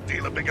scheme could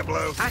deal a bigger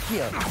blow.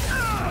 Accio.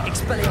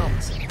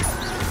 Expelliarmus.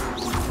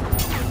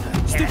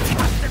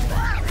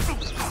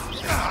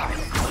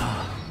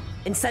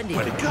 Incendio.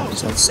 Where'd it go?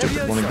 Is that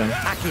stupid one again?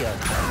 Accio.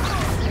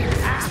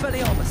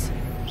 Expelliarmus.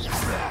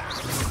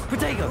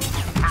 Protego.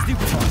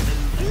 Stupefy.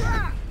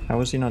 How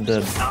is he not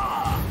dead?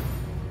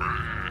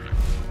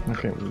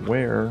 Okay,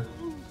 where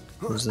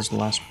is this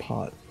last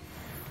pot?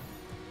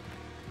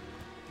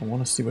 I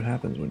want to see what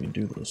happens when you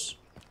do this.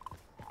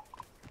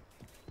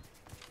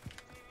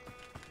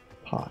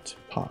 Pot,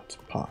 pot,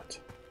 pot.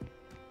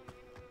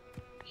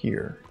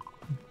 Here.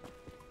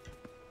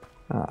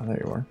 Ah,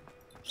 there you are.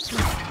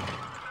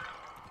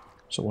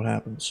 So what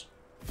happens?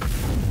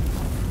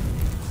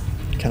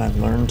 Can I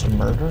learn to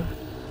murder?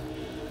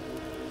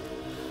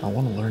 I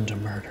want to learn to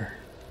murder.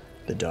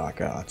 The dark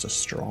arts are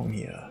strong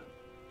here.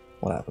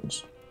 What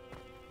happens?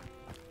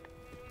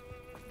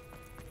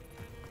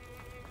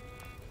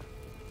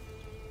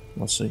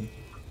 Let's see.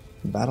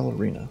 Battle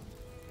Arena.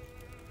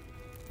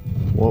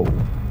 Whoa.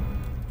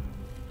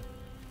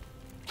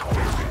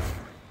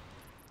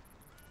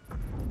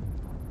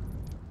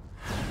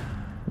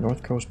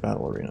 North Coast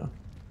Battle Arena.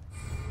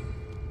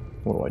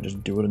 What do I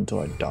just do it until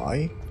I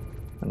die?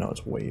 I know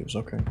it's waves,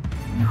 okay.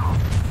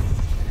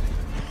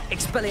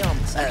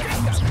 Expelliarmus.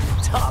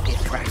 Target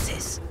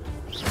practice.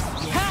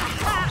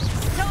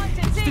 Time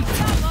to teach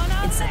someone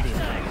else.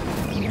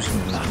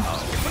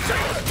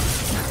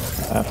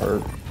 That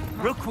hurt.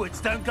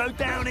 Rookwoods don't go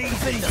down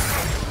easy.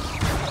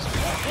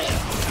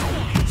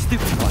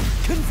 Stupid one.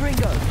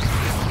 Confringo.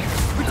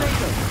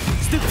 Protego.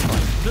 Stupid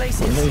one. When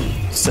Glacius.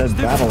 they said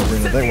Battle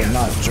Arena, they were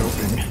not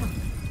joking.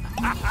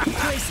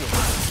 Glacius.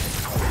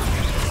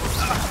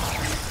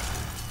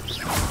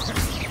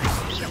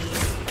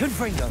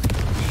 Confringo.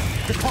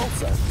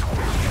 Depulso.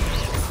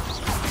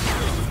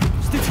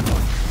 Stupid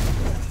one.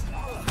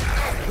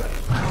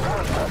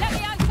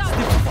 Levioso.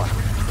 Stupid one.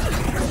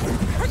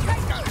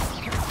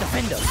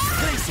 Defender.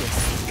 Glacius.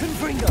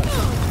 Confringo.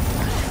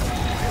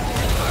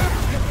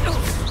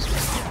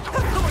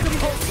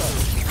 Depulso.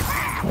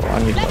 Well, I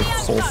need like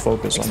full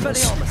focus on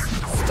this. Expelliarmus.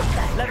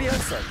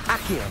 Levioso.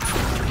 Accio.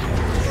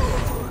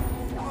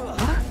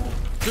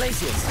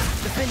 Glacius.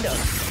 Defender.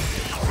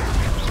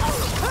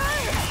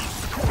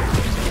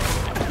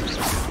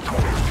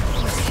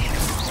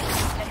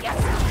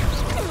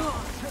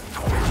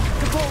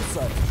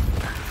 Depulso.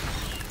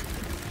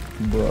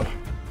 Bruh.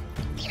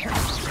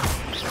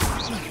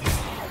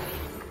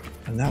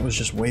 And that was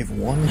just wave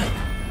 1?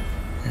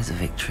 There's a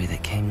victory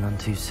that came none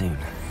too soon.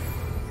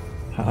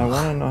 I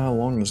want to know how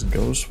long this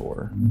goes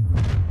for.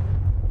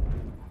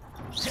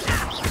 Get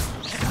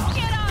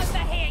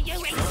over here, you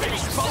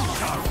insolent!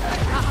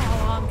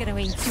 Oh, I'm going to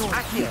enjoy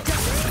Accio.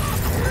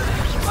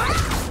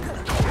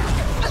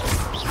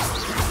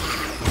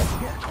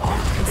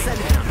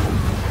 Incendio.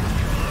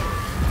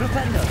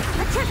 Flipendo.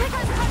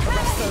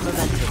 Arresto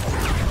momentum.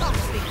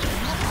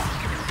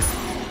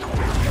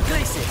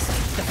 Glacius.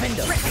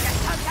 Defender.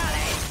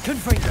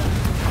 Confringo.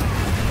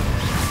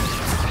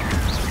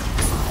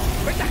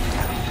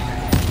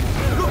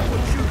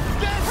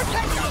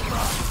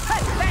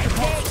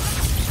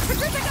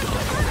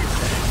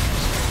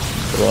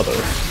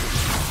 butter.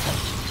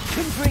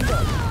 Confringo!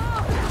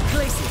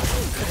 Places!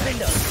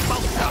 Defendo!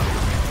 Bolter!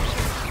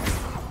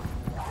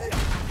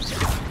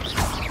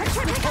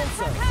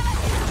 Repulsor!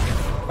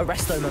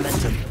 Arresto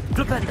momentum!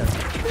 Flipendo!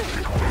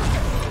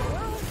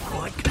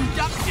 Quite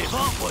conductive,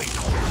 aren't we?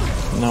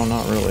 No,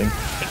 not really.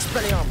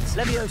 Expelliarmus!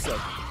 Levioso!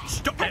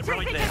 Stop that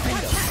right there.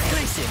 Defendo!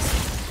 Places!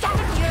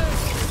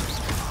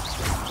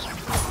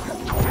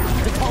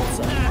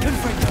 Repulsor!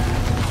 Confringo!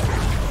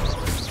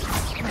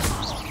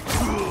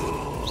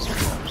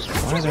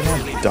 Why are they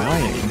not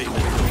dying?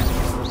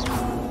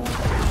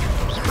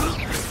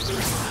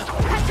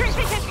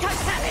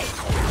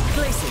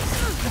 Places!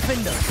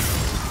 Defendo!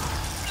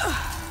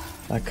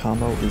 That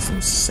combo is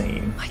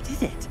insane. I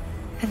did it!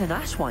 And an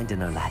Ashwinder,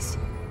 no less.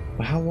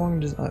 But how long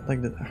does I like?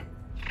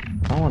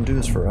 I don't want to do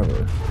this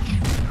forever.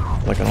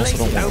 Like I also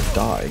don't want to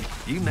die.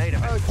 You made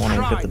him. I want to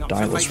get the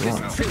die-less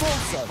run. Confringo!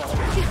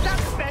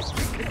 That's the best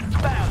you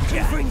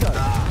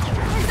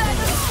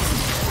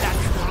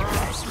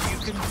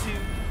can do.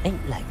 8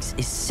 legs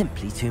is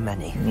simply too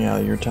many. Yeah,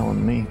 you're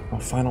telling me. Oh,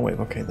 final wave.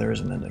 Okay, there is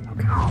an ending.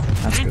 Okay,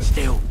 that's good.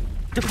 Still.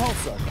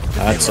 Depulso!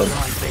 That's a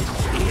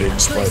big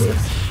spider.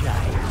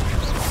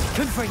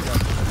 Confringo!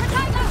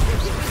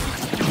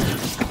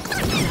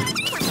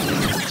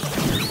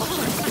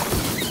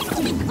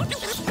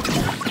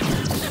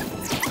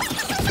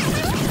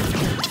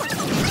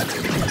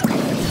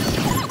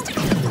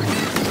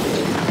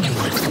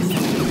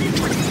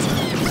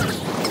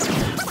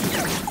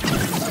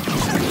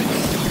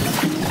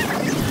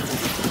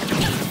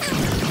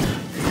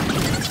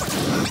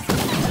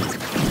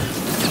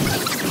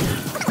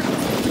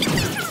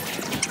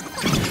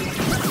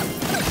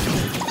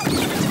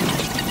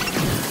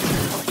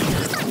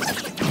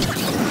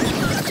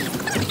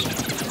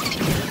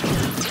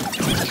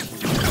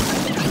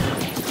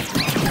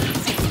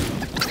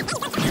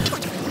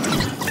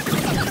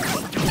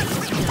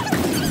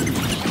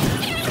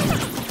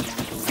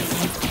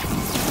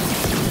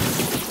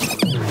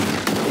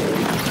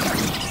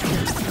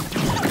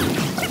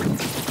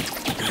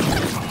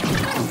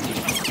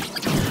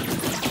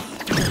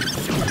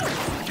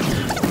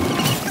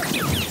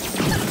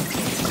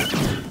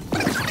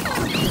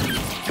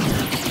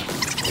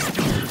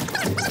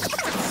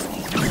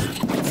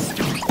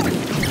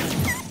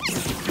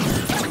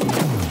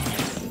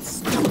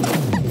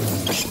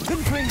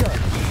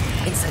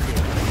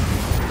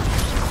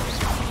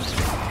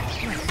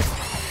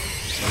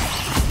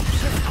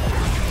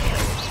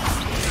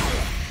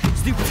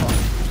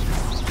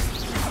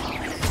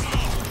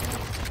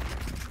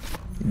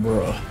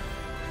 Bruh.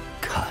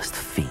 Cursed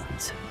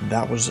fiends.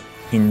 That was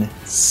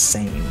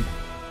insane.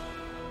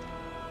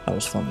 That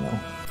was fun though.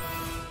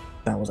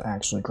 That was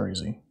actually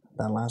crazy.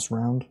 That last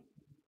round.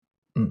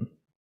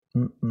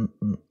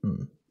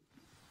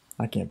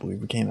 I can't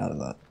believe we came out of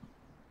that.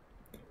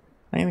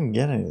 I didn't even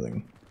get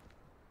anything.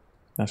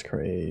 That's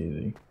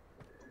crazy.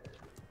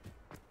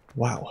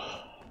 Wow.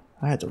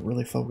 I had to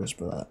really focus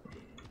for that.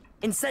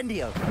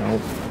 Incendio!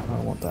 Nope. I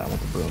don't want that. I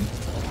want the broom.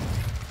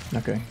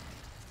 Okay.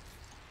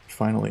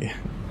 Finally,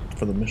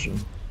 for the mission.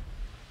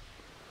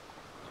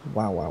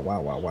 Wow, wow,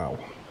 wow, wow, wow.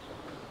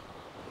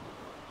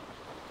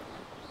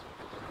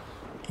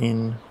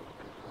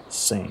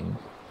 Insane.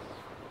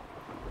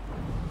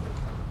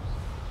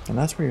 And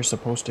that's where you're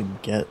supposed to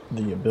get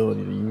the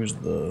ability to use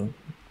the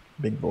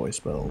big boy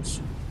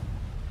spells.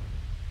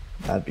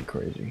 That'd be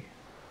crazy.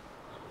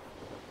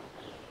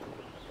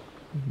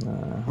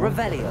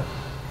 Revelio.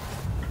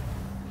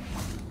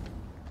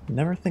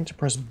 Never think to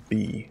press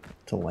B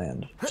to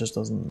land. It just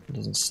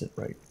doesn't sit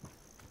right.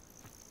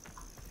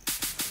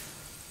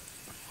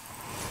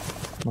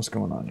 What's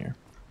going on here?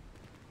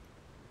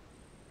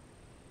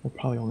 We'll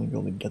probably only be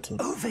able to get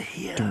to Over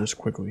here. do this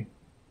quickly.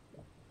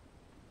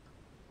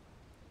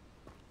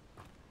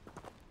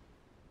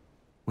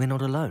 We're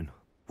not alone.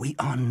 We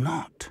are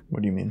not.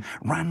 What do you mean?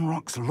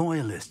 Ranrock's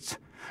loyalists.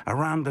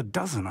 Around a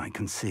dozen I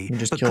can see, You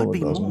just but killed could a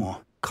be dozen.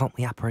 more. Can't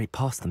we apparate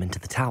past them into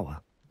the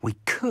tower? We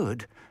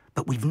could,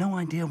 but we've no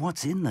idea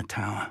what's in the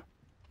tower.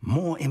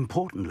 More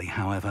importantly,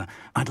 however,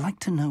 I'd like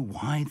to know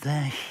why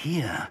they're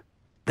here.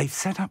 They've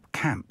set up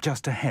camp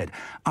just ahead.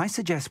 I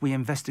suggest we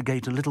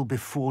investigate a little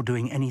before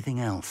doing anything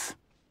else.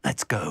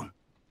 Let's go.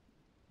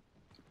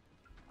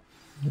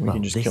 We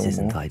can just this kill them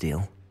isn't all.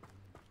 ideal.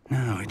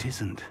 No, it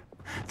isn't.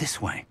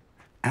 This way.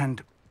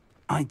 And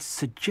I'd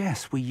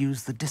suggest we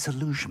use the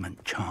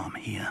disillusionment charm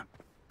here.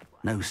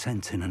 No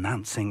sense in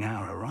announcing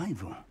our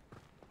arrival.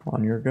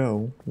 On your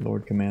go,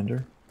 Lord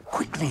Commander.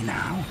 Quickly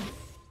now.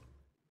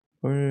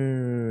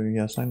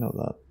 Yes, I know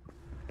that.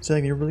 See,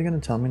 like, you're really gonna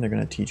tell me they're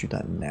gonna teach you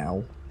that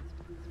now?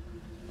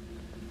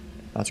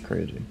 That's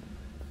crazy.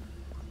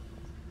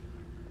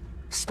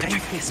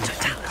 Staphylos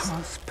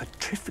totalis.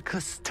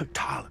 Petrificus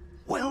total.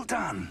 Well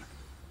done.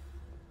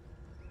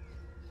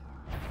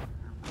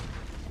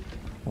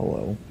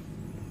 Hello.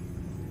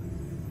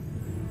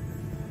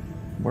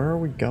 Where are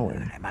we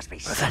going? It must be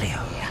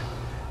Revelio.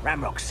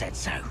 Ramrock said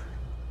so.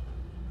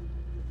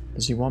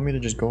 Does he want me to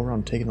just go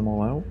around taking them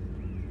all out?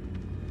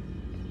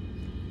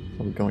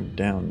 Or are we going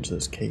down into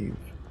this cave?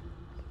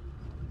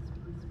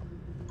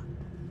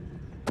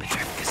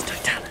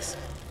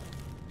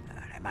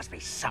 Must be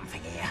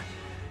something here.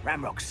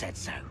 Ramrock said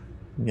so.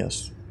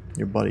 Yes,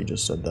 your buddy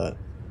just said that.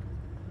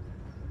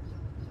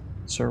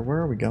 Sir, where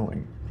are we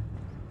going?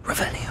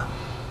 Revelio.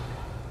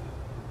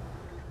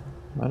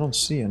 I don't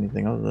see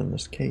anything other than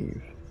this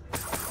cave.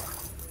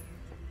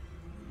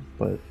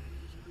 But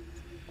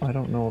I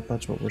don't know if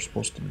that's what we're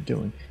supposed to be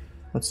doing.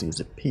 Let's see, is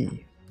it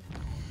P?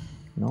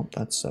 Nope,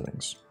 that's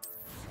settings.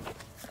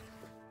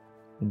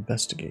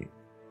 Investigate.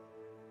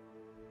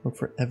 Look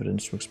for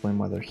evidence to explain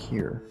why they're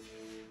here.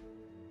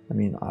 I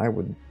mean, I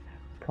would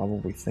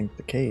probably think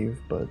the cave,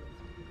 but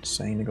it's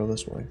saying to go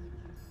this way.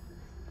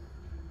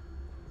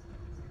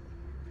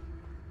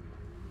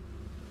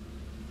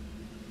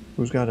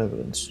 Who's got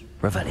evidence?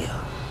 Revelio.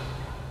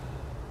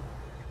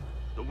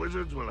 The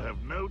wizards will have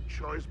no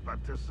choice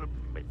but to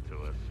submit to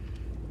us.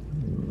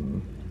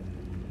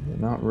 They're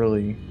not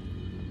really.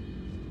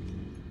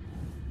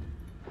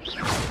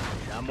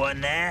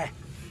 Someone there?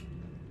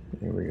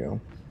 Here we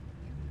go.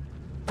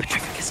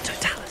 Petrificus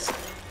totalis.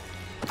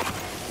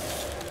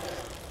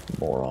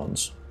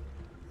 Morons.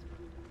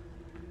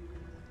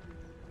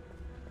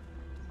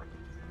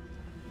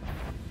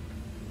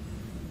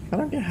 I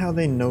don't get how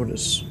they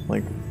notice.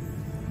 Like,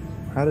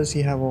 how does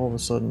he have all of a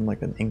sudden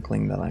like an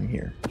inkling that I'm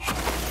here?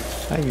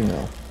 How do you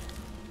know?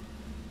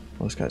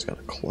 Well, this guy's got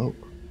a cloak.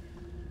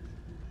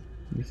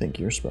 You think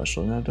you're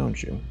special now,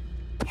 don't you?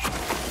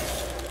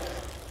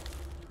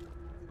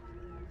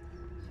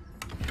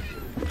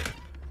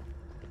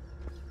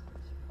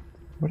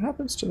 What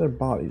happens to their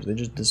bodies? They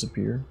just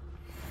disappear?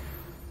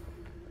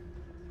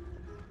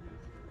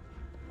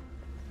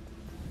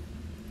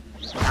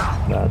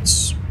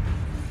 That's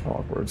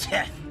awkward.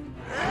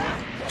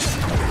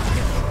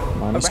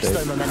 My mistake.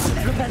 Arresto momentum.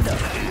 Rependo.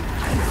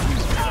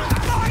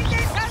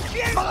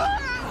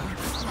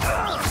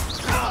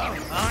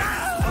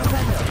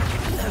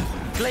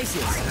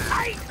 Glacius.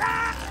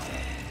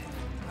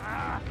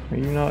 Are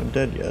you not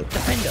dead yet?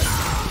 Defender.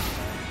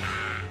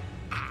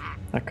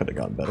 That could have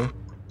gone better.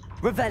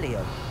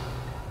 Revelio.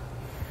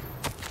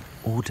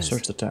 Orders.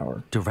 Search the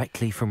tower.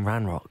 Directly from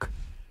Ranrock.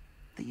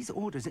 These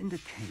orders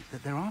indicate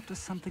that they're after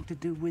something to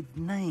do with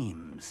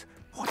names.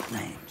 What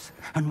names?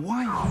 And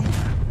why here?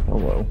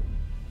 Hello.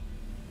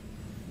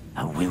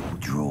 I will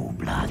draw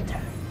blood.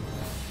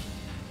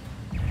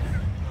 Yeah,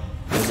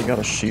 they got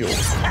a shield.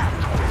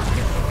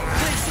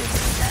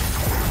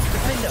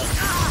 Defender.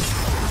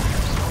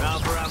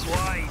 Rather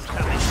unwise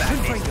coming back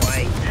this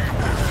way.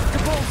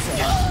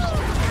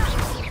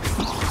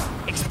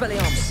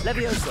 Expelliarmus.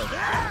 Levioso.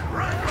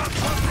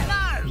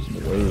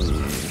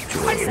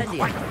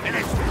 Incendio.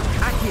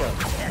 Accio.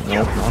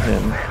 Nope, not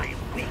him.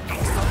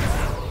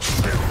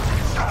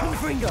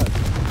 Confringo.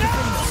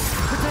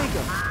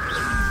 Protego.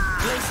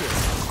 Glacius.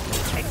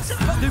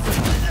 Lupus.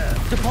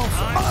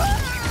 Depulso.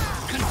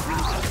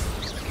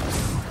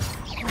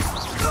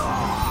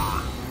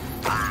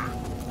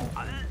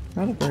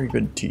 Not a very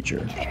good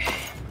teacher.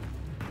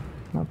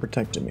 Not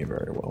protecting me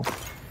very well.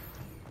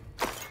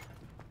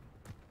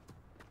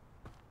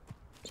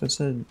 So it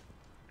said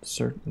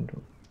certain.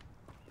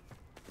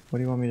 What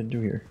do you want me to do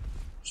here?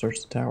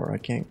 Search the tower. I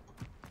can't.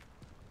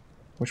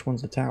 Which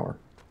one's the tower?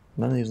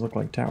 None of these look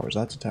like towers.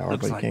 That's a tower,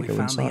 Looks but you like can't we go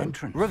found the inside.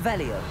 entrance.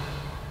 Revelio.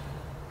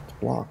 It's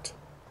blocked.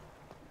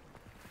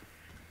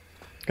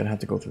 Gonna have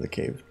to go through the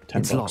cave.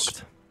 10 It's bucks.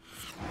 locked.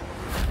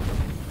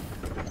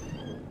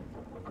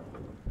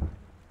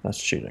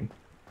 That's cheating.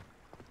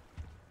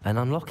 An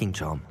unlocking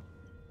charm.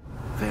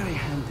 Very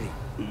handy.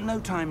 No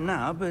time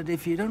now, but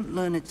if you don't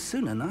learn it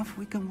soon enough,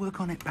 we can work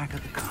on it back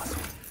at the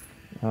castle.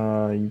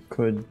 You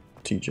could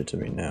teach it to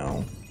me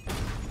now.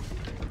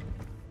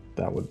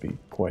 That would be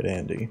quite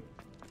handy.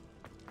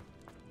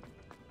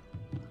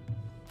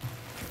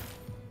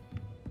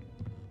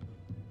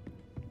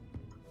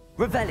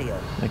 Revelio.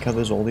 Like how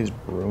there's all these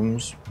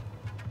brooms.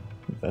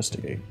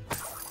 Investigate.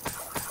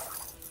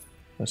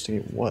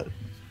 Investigate what?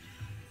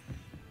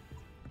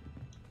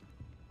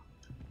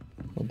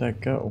 Where'd that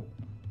go?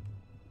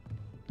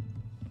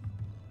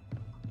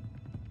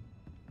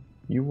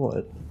 You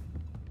what?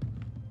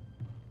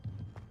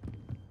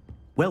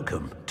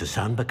 Welcome to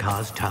San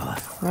Bakar's Tower.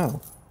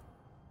 Oh.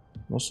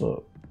 What's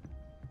up?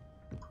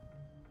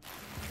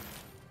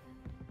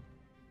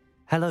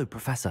 Hello,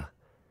 Professor.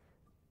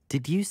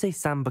 Did you say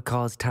Sam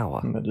Bakar's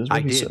tower? That is what I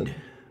he did. said.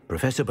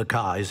 Professor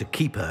Bakar is a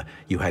keeper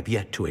you have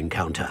yet to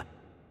encounter.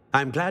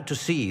 I'm glad to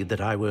see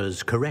that I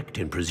was correct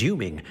in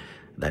presuming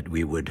that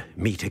we would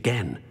meet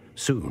again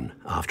soon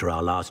after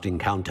our last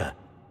encounter,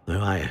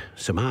 though I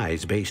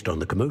surmise, based on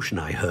the commotion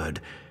I heard,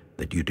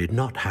 that you did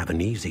not have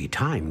an easy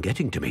time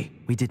getting to me.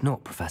 We did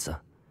not, Professor.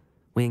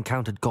 We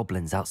encountered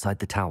goblins outside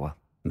the tower.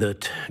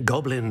 That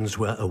goblins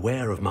were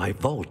aware of my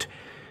vault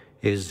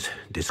is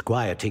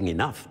disquieting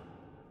enough.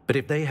 But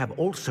if they have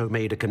also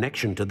made a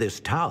connection to this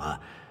tower,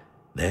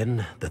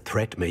 then the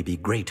threat may be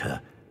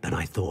greater than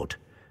I thought.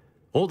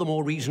 All the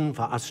more reason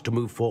for us to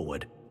move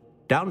forward.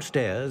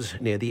 Downstairs,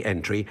 near the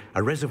entry,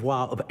 a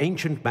reservoir of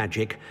ancient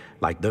magic,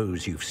 like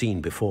those you've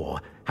seen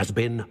before, has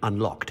been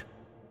unlocked.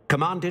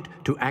 Commanded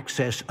to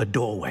access a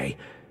doorway.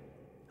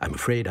 I'm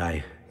afraid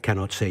I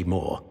cannot say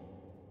more.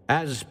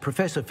 As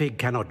Professor Fig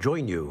cannot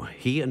join you,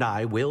 he and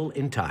I will,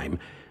 in time,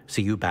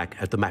 see you back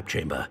at the map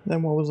chamber.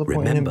 Then what was the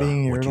point in him Remember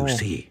being here what at you all?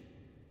 see.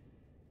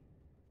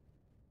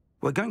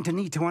 We're going to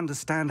need to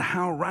understand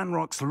how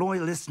Ranrock's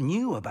loyalists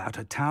knew about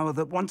a tower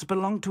that once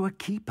belonged to a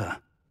keeper.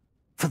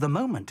 For the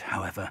moment,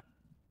 however,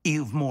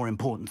 you've more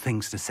important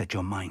things to set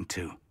your mind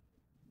to.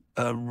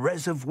 A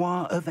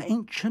reservoir of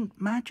ancient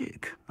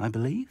magic, I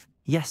believe?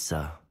 Yes,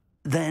 sir.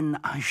 Then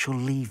I shall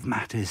leave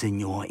matters in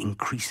your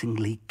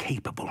increasingly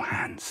capable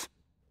hands.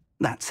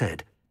 That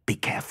said, be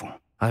careful.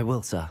 I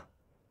will, sir.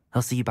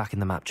 I'll see you back in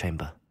the map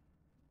chamber.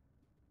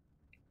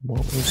 What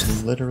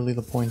was literally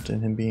the point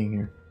in him being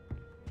here?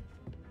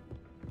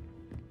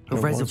 A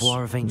There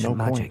reservoir was of ancient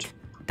no magic. point.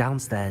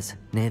 Downstairs,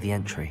 near the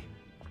entry.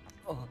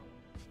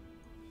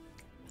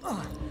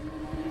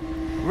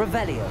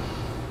 Revelio.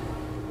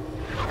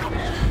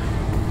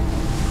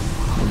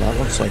 Well, that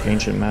looks like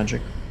ancient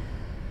magic.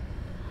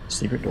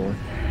 Secret door.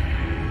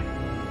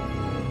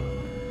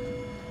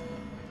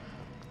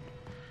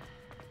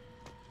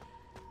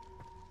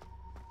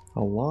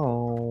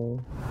 Hello?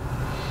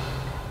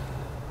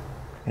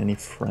 Any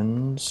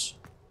friends?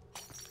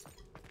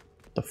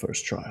 The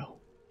first trial.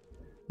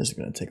 This is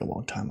gonna take a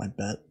long time, I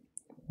bet.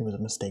 It was a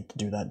mistake to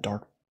do that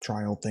dark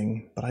trial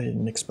thing, but I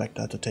didn't expect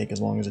that to take as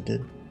long as it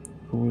did.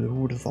 Who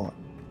would have thought?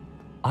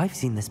 I've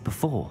seen this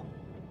before.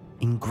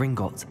 In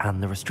Gringotts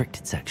and the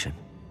restricted section.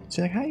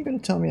 See, like, how are you gonna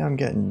tell me I'm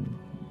getting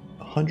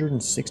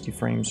 160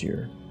 frames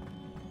here?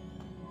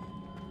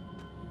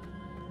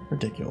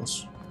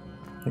 Ridiculous.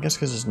 I guess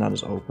because it's not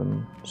as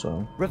open,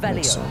 so it makes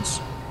Revelio. sense.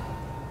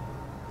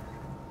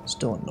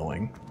 Still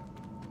annoying.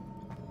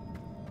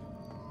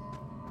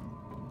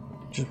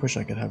 Just wish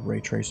I could have ray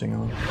tracing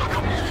on.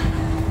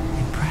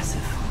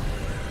 Impressive.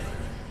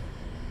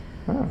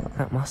 Ah,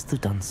 That must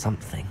have done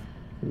something.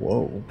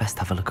 whoa. Best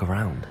have a look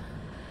around.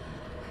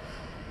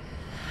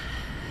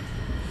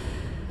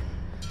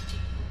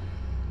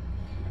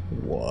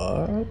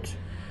 What?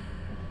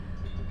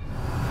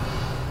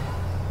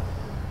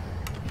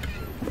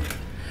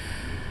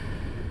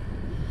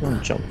 I'm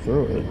gonna jump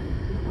through it.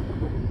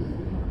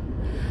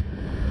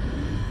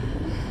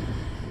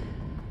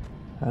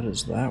 How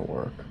does that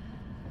work?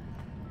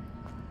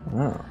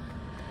 Oh.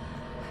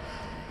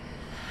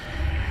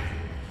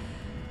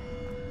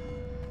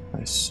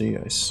 I see,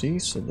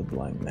 said the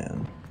blind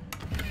man.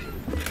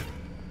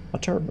 A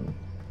turban.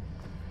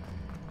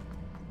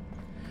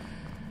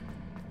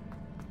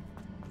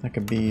 That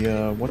could be,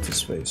 what's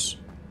his face?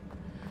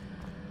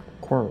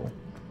 Quirrell.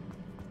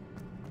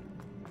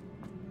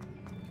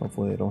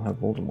 Hopefully they don't have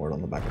Voldemort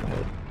on the back of the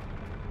head.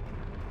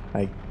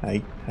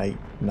 Hey,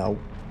 no.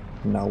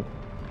 No.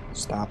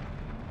 Stop.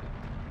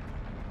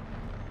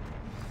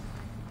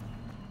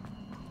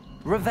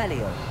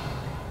 Revelio.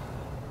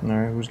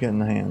 Alright, who's getting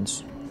the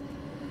hands?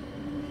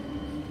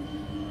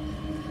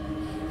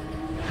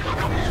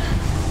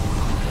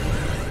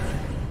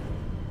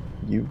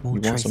 You More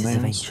want some traces of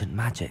hands? ancient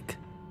magic.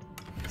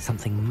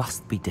 Something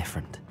must be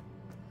different.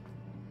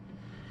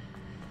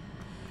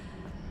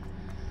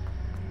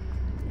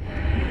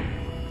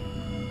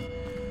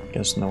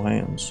 Guess no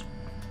hands.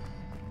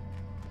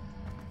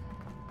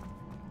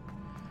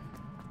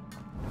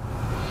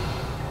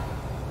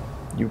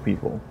 You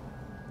people.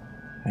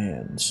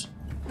 Hands.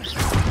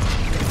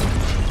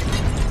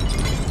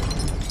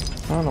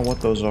 I don't know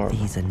what those are.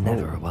 These are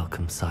never a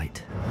welcome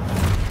sight.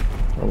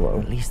 Hello.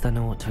 At least I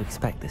know what to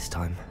expect this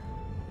time.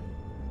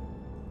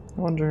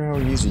 I wonder how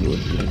easy it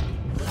would be.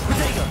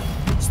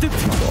 Protego! Stupid!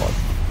 God.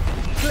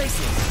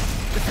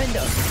 Glacius! Defender!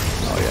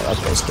 Oh yeah,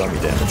 that does dummy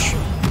damage.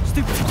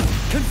 Stupid!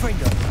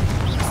 Confringo!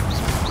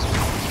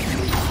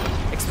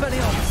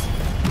 Expelliarmus!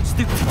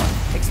 Stupid!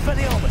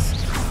 Expelliarmus!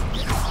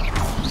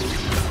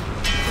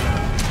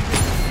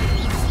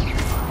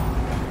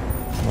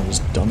 Not as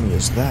dummy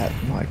as that.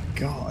 My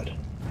god.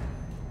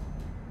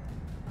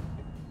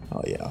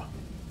 Oh yeah.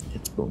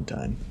 It's boom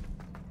time.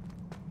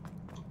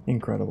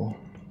 Incredible.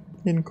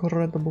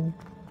 Incredible.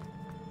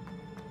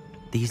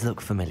 These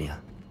look familiar.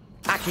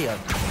 Accio!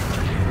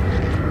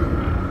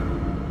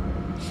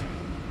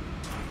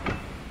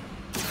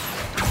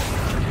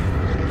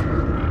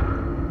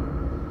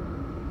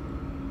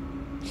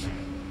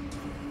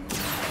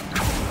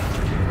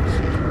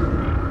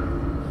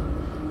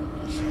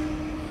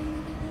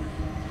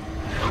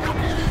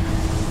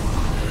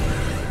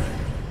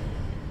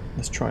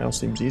 This trial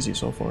seems easy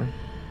so far.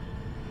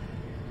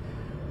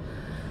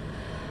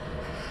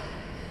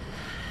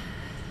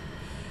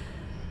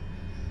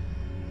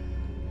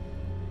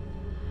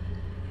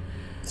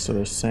 So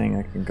they're saying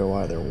I can go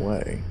either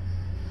way.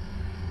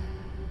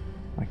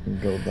 I can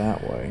go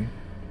that way.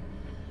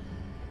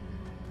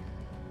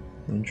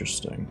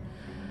 Interesting.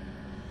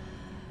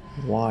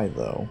 Why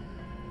though?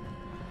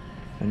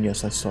 And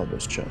yes, I saw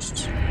those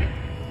chests.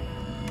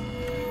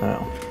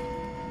 Oh,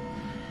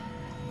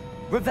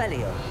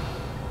 Revelio!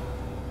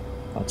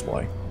 that's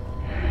why.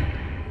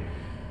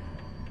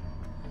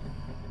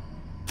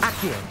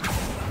 Accio!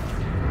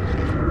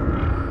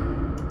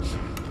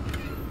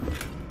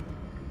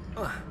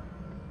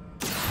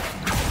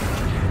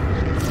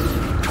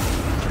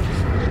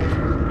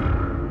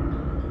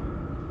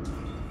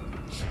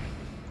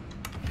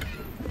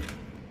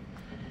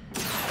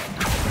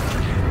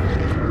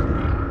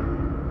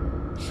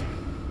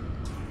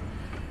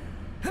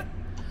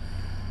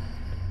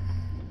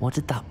 What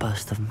did that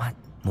burst of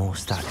more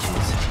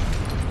statues?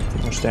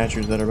 More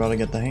statues that are about to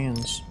get the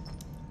hands.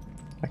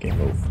 I can't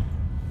move.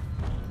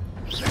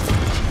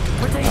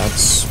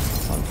 That's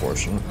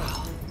unfortunate.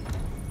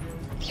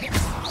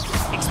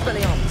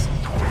 Expelliarmus.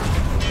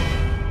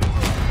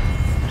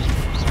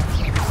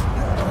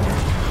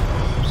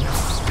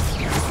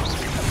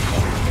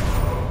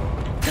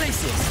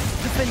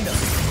 Glacius. Defender.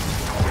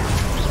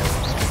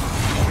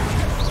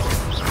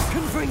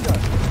 Confringo.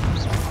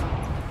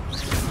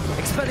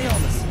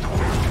 Expelliarmus.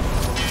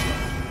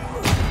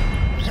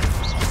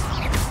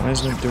 Why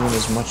isn't it doing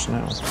as much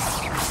now?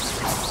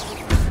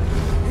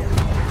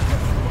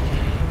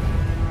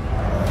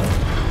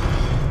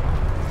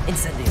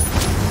 Incendio.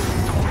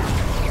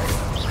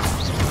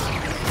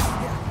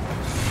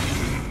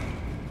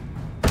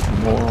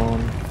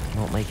 Moron.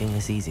 Not making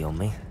this easy on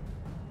me.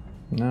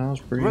 No,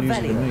 it's pretty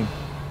easy to me.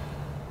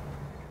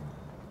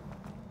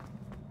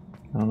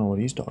 I don't know what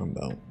he's talking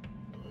about.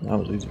 That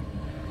was easy.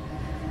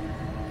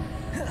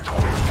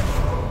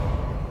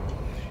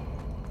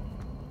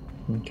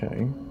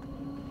 Okay.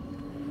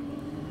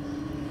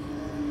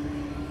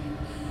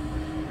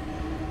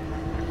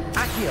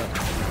 Accio.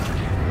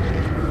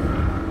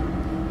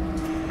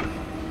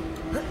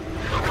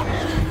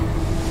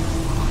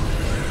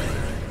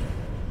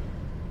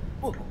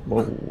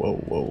 Whoa, whoa,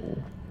 whoa.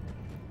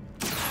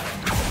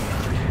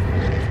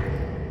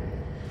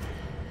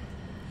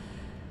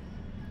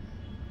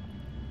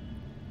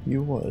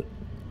 You what?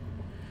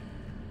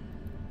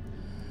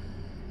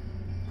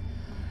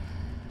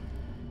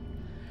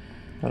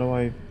 How do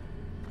I...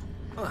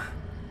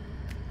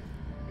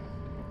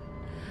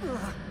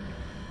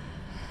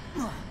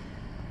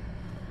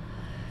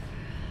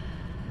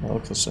 That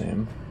looks the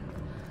same.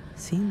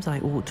 Seems I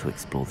ought to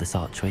explore this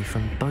archway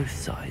from both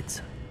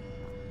sides.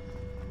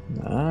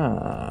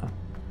 Ah.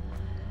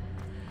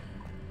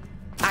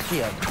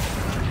 Accio.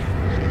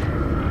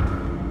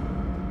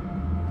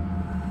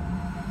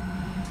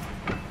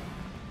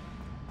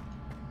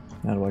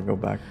 How do I go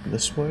back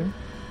this way?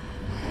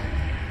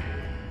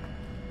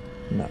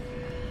 No.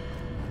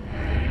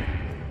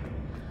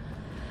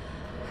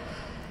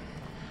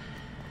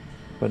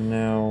 But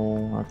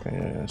now... Okay,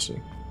 yeah, I see.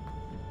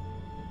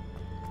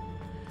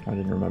 I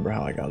didn't remember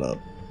how I got up.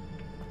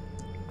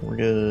 We're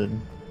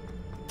good.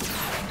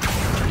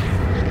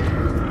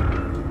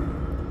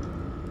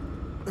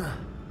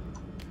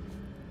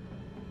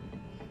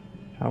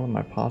 How am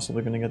I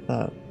possibly gonna get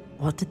that?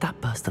 What did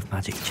that burst of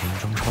magic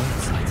change on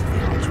both sides of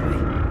the archway?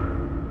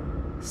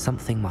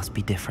 Something must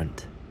be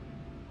different.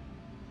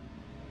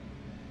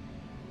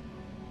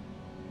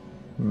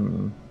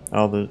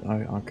 Oh,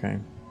 okay.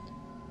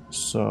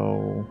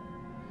 So...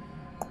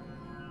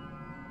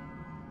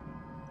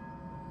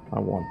 I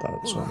want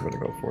that, so I'm gonna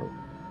go for it.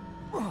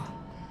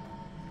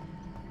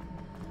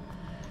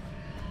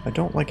 I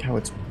don't like how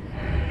it's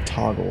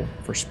toggle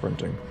for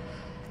sprinting.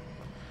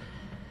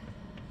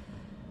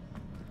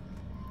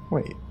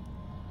 Wait.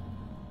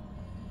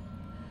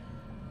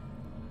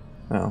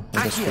 Oh,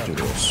 I guess we'll do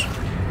this.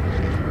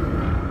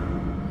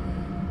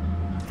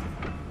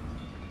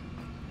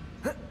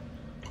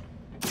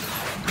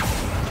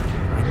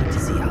 I need to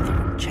see how the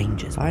room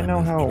changes when I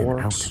know how it in and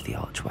works. out of the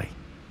archway.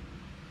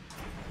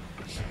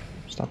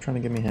 Stop trying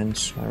to give me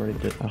hints. I already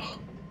did. Oh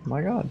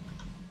my god.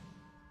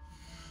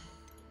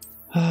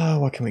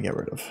 What can we get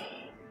rid of?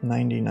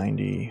 90,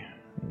 90,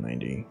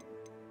 90.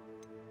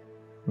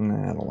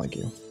 Nah, I don't like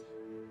you.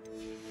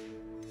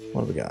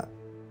 What do we got?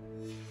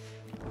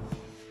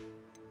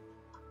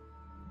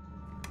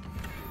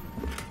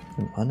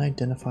 An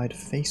unidentified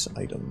face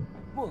item.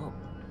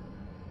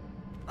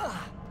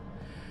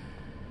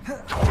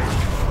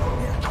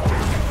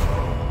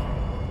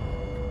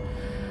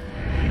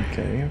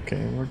 Okay,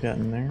 okay, we're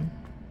getting there.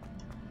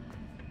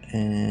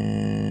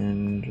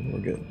 And we're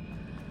good.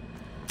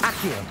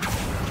 Accio.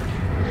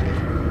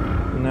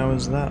 Now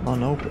is that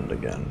unopened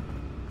again?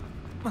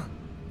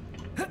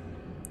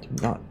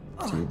 Did not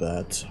do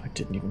that. I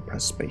didn't even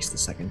press space the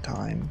second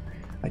time.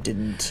 I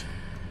didn't.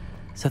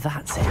 So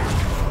that's it.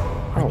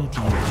 I need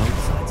to use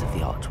both sides of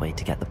the archway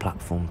to get the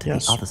platform to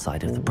the other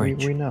side of the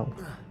bridge. We know.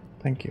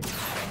 Thank you.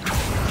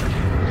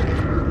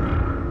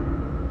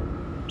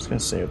 I'm just gonna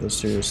say if there's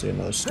seriously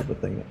another stupid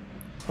thing that...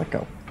 Let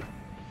go.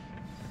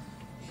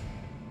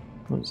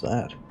 What is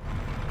that?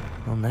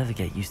 I'll never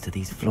get used to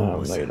these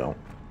floors. No, you don't.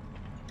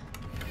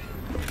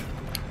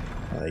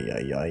 Ay,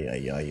 ay, ay,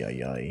 ay, ay,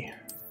 ay, ay.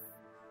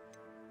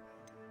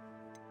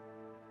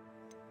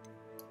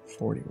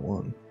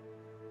 41.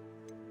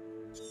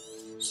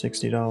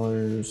 $60,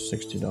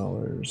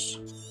 $60.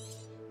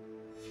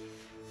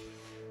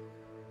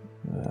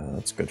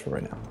 That's good for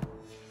right now.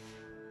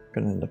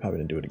 Gonna end up having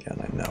to do it again,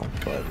 I know,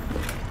 but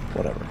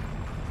whatever.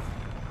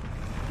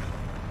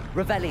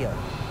 Revelio.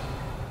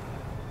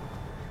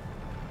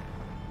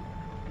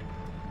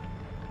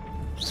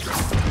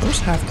 Those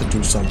have to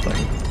do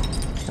something.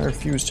 I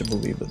refuse to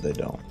believe that they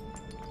don't.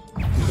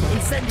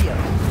 Incendio.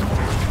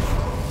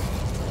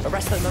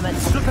 Arresto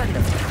momentum.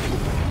 Stupendo.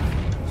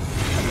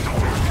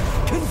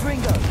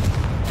 Confringo.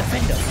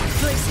 Defendo.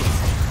 Glacius.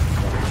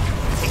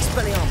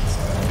 Expelliarmus.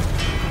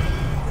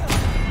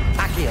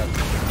 Accio.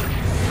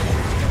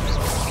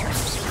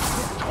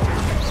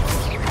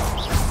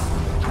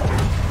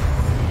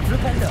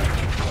 Flipendo.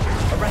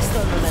 Arresto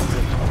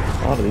momentum.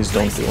 A lot of these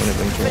don't do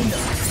anything to him.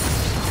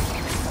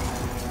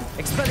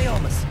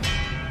 Expelliarmus.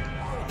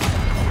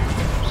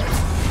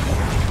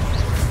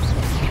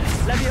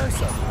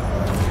 Levioso.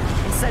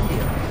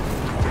 Incendio.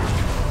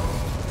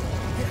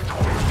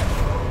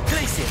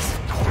 Glacius.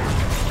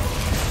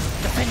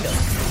 Defendo.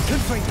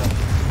 Confringo.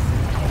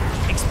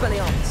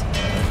 Expelliarmus.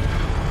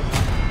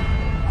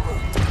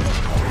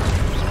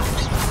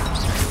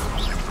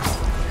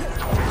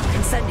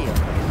 Incendio.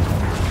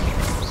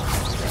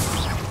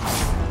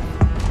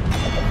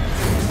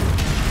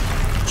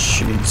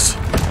 Jeez.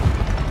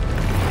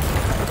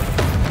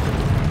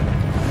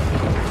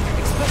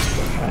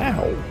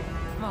 Ow.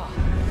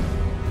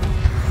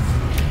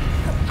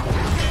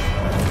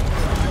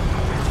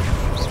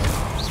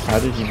 How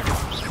did you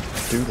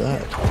do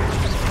that?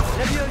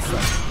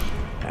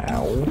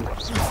 Ow.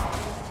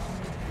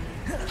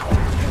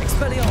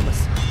 Expelliarmus.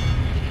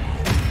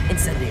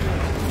 Incendio.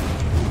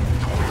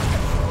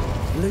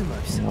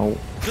 Lumos. No.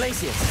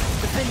 Glacius.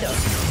 Defendo.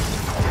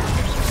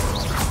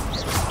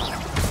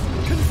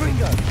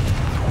 Confringo.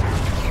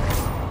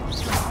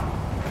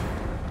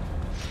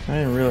 I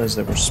didn't realize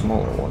they were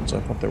smaller ones. I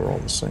thought they were all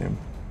the same.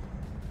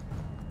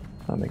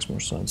 That makes more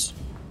sense.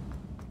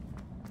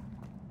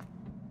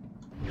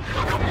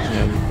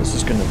 Yeah, this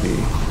is gonna be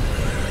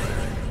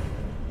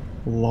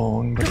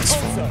long, but it's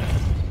fine.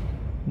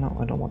 No,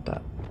 I don't want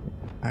that.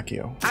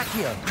 Accio.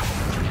 Accio.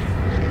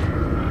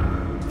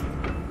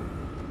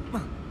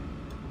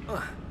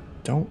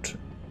 Don't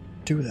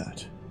do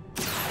that.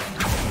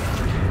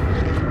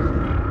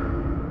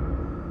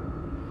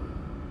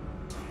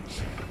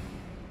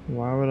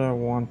 Why would I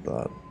want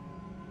that?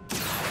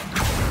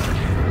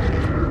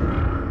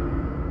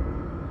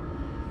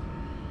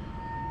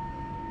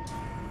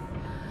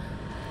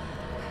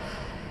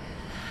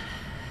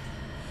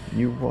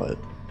 You what?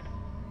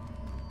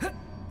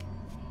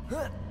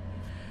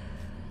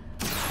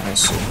 I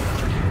see.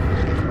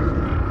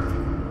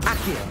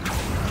 Accio.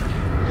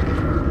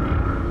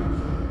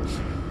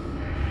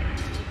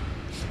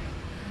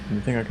 You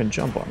think I can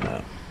jump on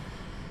that?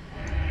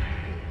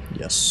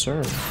 Yes,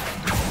 sir.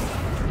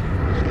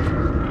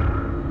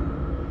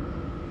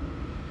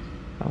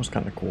 That was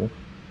kind of cool.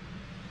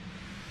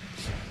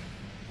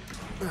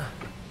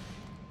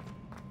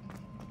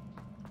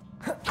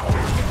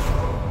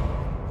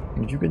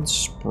 If you can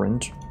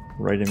sprint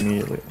right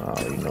immediately,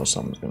 oh, you know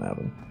something's gonna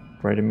happen.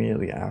 Right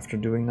immediately after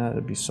doing that,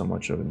 it'd be so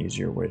much of an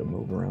easier way to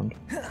move around.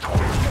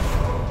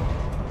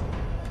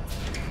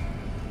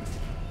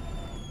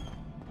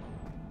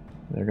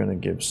 They're gonna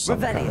give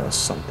some kind of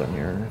something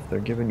here. If they're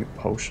giving you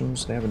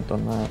potions, they haven't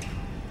done that.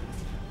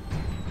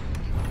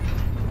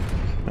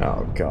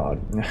 Oh god.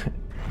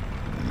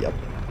 Yup.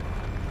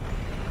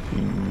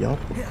 Yup.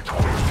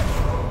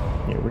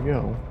 Here we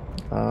go.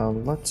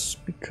 Let's,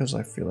 because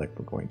I feel like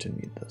we're going to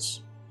need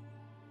this.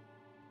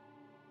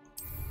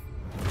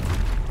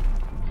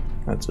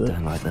 That's it.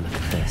 Don't like the look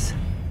of this.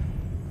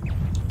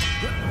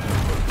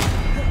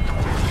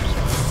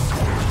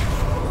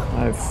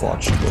 I've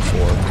fought you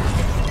before.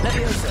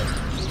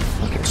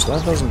 Okay, so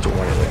that doesn't do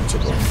anything to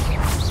them.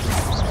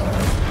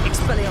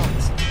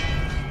 Expelliarmus.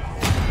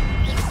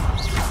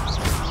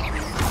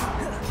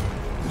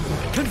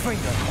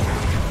 Confringo.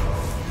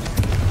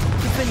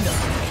 Defendo.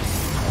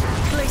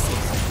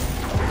 Glacius.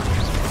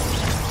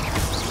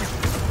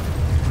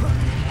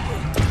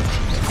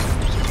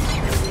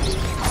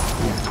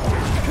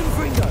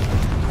 Confringo.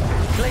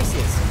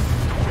 Glacius.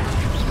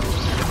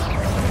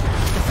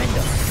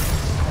 Defendo.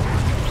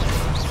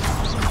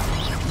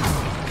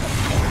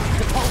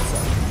 Depulso.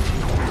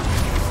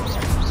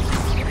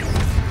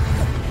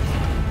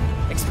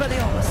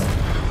 Expelliarmus.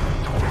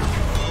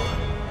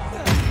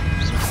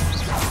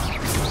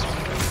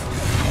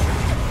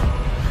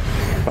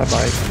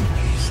 Bye-bye.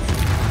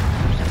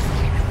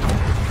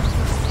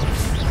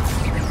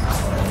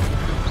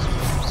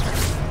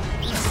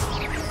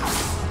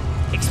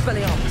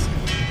 Expelliarmus.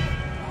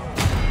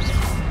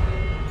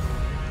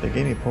 They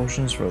gave me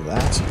potions for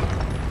that?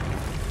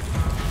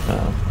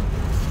 Oh.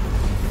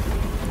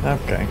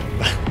 Okay.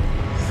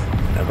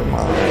 Never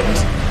mind.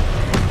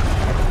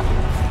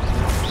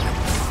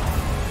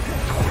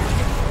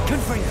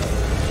 Confringo.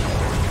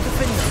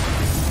 Defendo.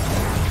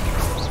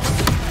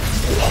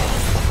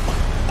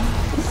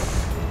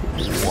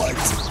 What?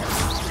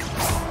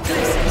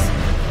 Glacius.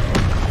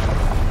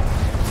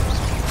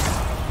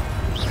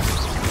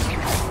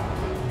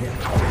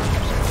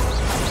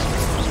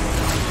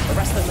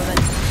 Arrest the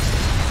momentum.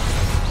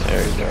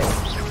 There you go.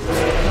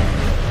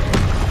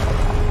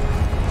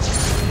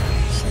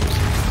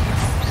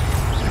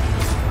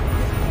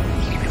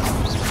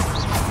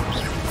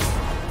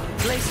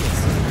 Glacius.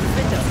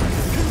 Defendo.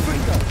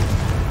 Confringo.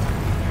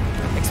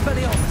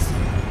 Expelliarmus.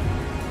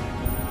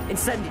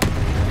 Incendio.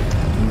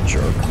 You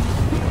jerk.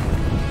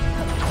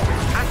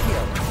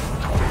 Accio.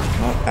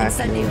 Not Accio,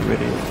 Incendio. you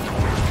idiot.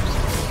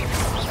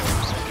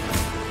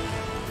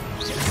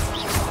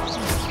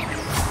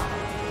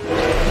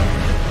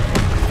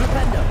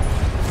 Flipendo.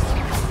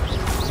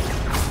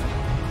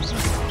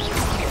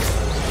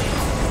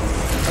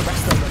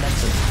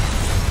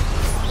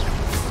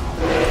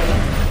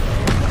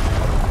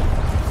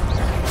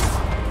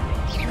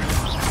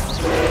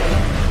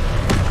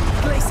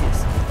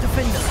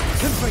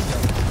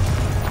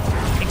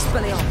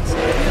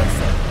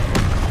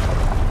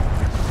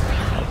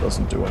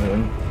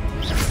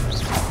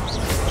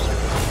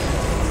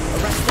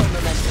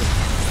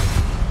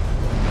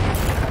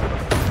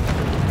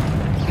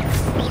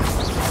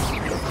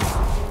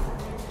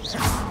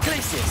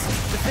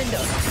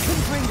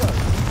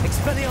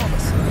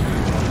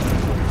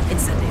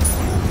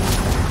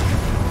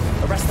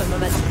 arrest the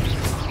momentum.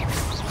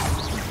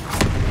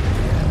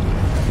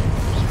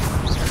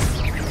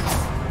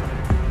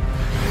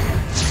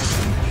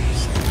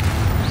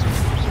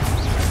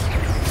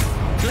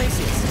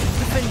 Glacius,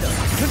 Defender,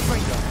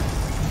 Confringo.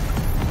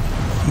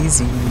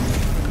 Easy.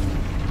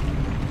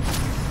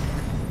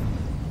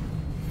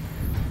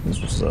 This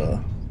was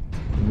a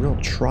real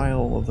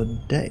trial of a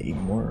day,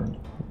 more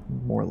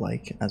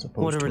like, as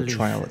opposed to a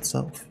trial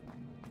itself.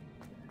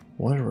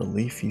 What a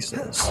relief, he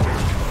says.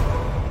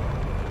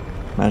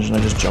 Imagine I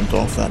just jumped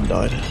off that and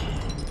died.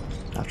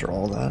 After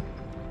all that.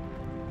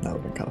 That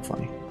would have been kind of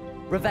funny.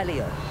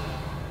 Revelio.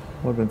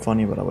 Would have been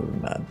funny, but I would have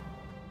been mad.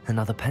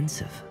 Another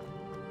pensive.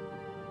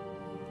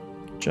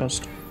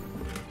 Just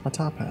a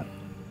top hat.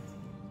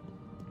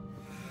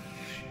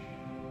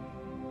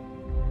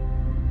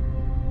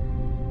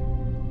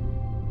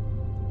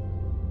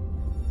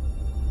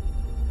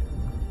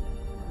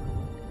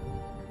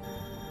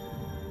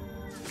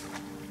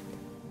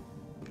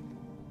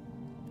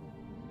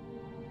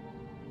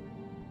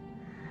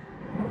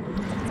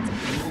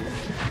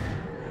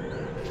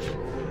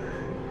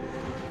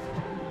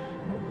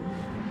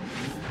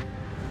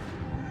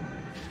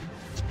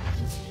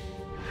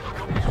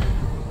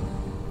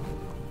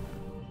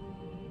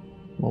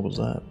 What was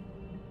that?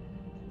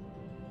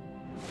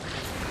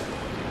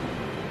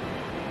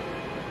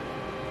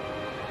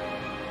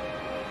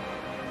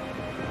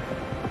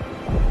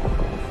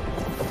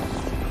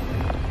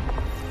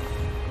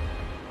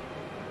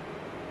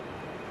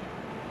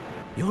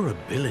 Your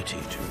ability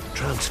to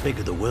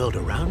transfigure the world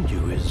around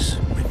you is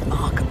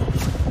remarkable.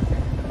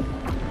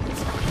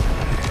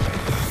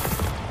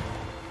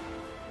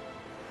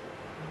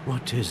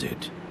 What is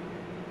it?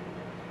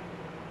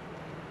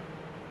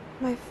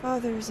 My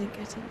father isn't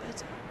getting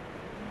better.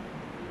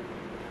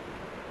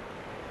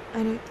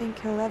 I don't think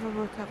he'll ever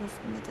recover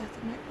from the death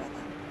of my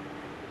brother.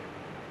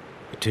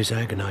 It is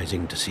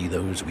agonizing to see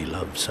those we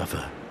love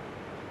suffer.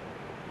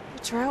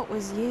 The drought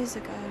was years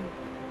ago,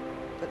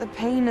 but the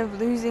pain of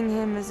losing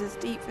him is as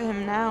deep for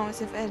him now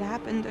as if it had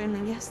happened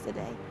only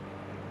yesterday.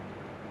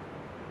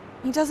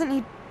 He doesn't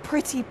need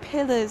pretty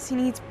pillars, he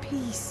needs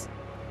peace.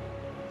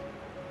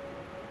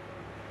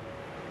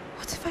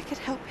 What if I could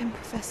help him,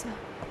 Professor?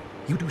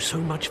 You do so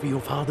much for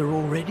your father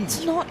already.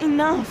 It's not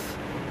enough.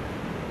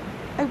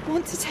 I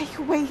want to take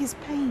away his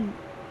pain.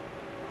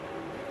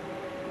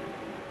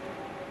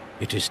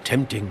 It is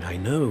tempting, I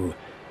know,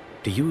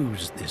 to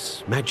use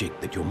this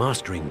magic that you're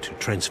mastering to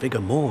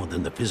transfigure more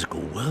than the physical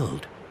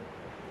world.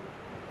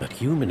 But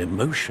human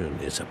emotion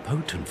is a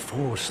potent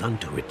force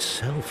unto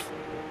itself.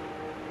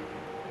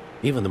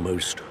 Even the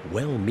most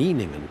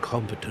well-meaning and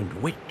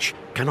competent witch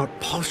cannot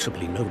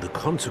possibly know the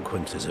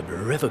consequences of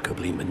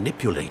irrevocably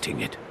manipulating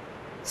it.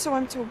 So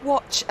I'm to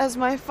watch as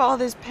my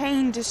father's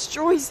pain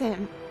destroys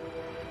him.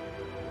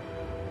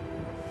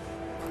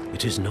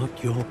 It is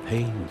not your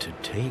pain to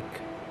take.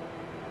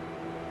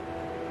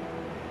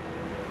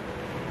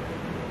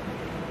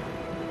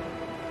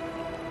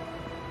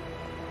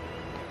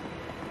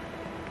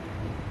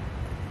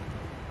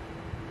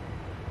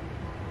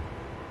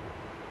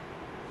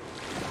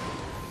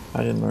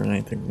 I didn't learn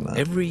anything from that.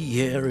 Every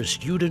year a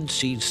student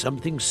sees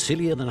something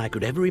sillier than I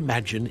could ever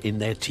imagine in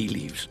their tea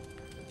leaves.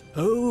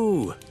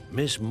 Oh,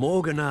 Miss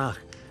Morganach,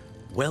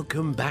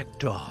 welcome back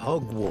to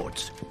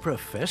Hogwarts,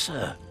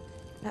 Professor.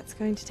 That's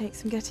going to take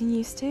some getting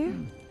used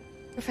to.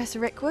 Professor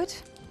Rickwood?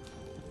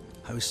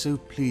 I was so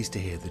pleased to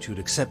hear that you'd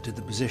accepted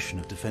the position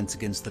of Defense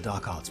Against the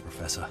Dark Arts,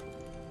 Professor.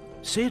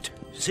 Sit,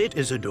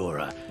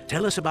 Isadora.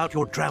 Tell us about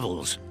your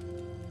travels.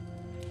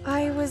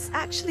 I was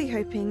actually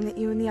hoping that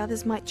you and the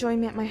others might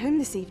join me at my home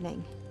this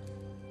evening.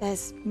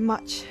 There's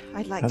much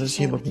I'd like to share. How does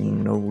he look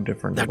no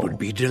different at all? That would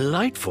be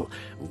delightful.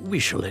 We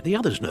shall let the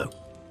others know.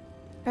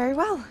 Very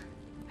well.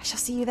 I shall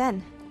see you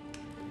then.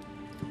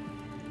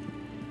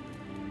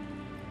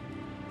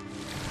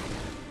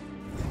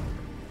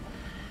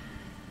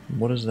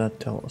 What does that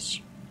tell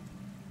us?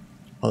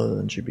 Other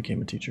than she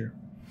became a teacher.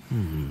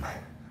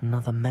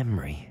 Another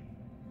memory.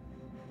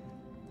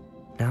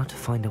 Now to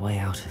find a way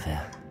out of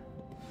here.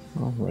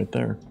 Oh, right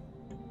there.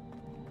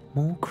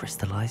 More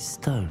crystallized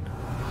stone.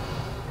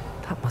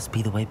 That must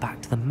be the way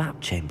back to the map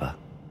chamber.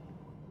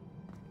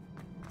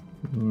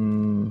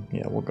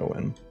 Yeah, we'll go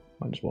in.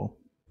 Might as well.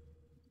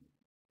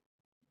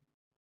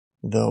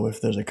 Though, if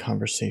there's a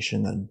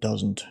conversation that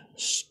doesn't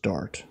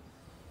start...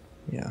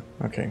 Yeah,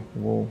 okay,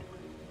 we'll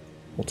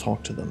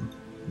talk to them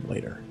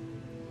later.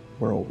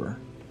 We're over.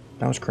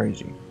 That was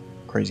crazy.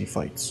 Crazy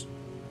fights.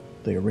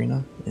 The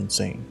arena,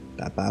 insane.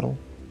 That battle,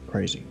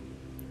 crazy.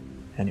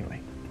 Anyway,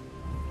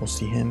 we'll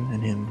see him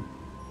and him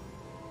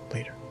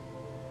later.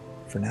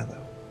 For now,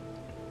 though,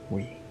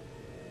 we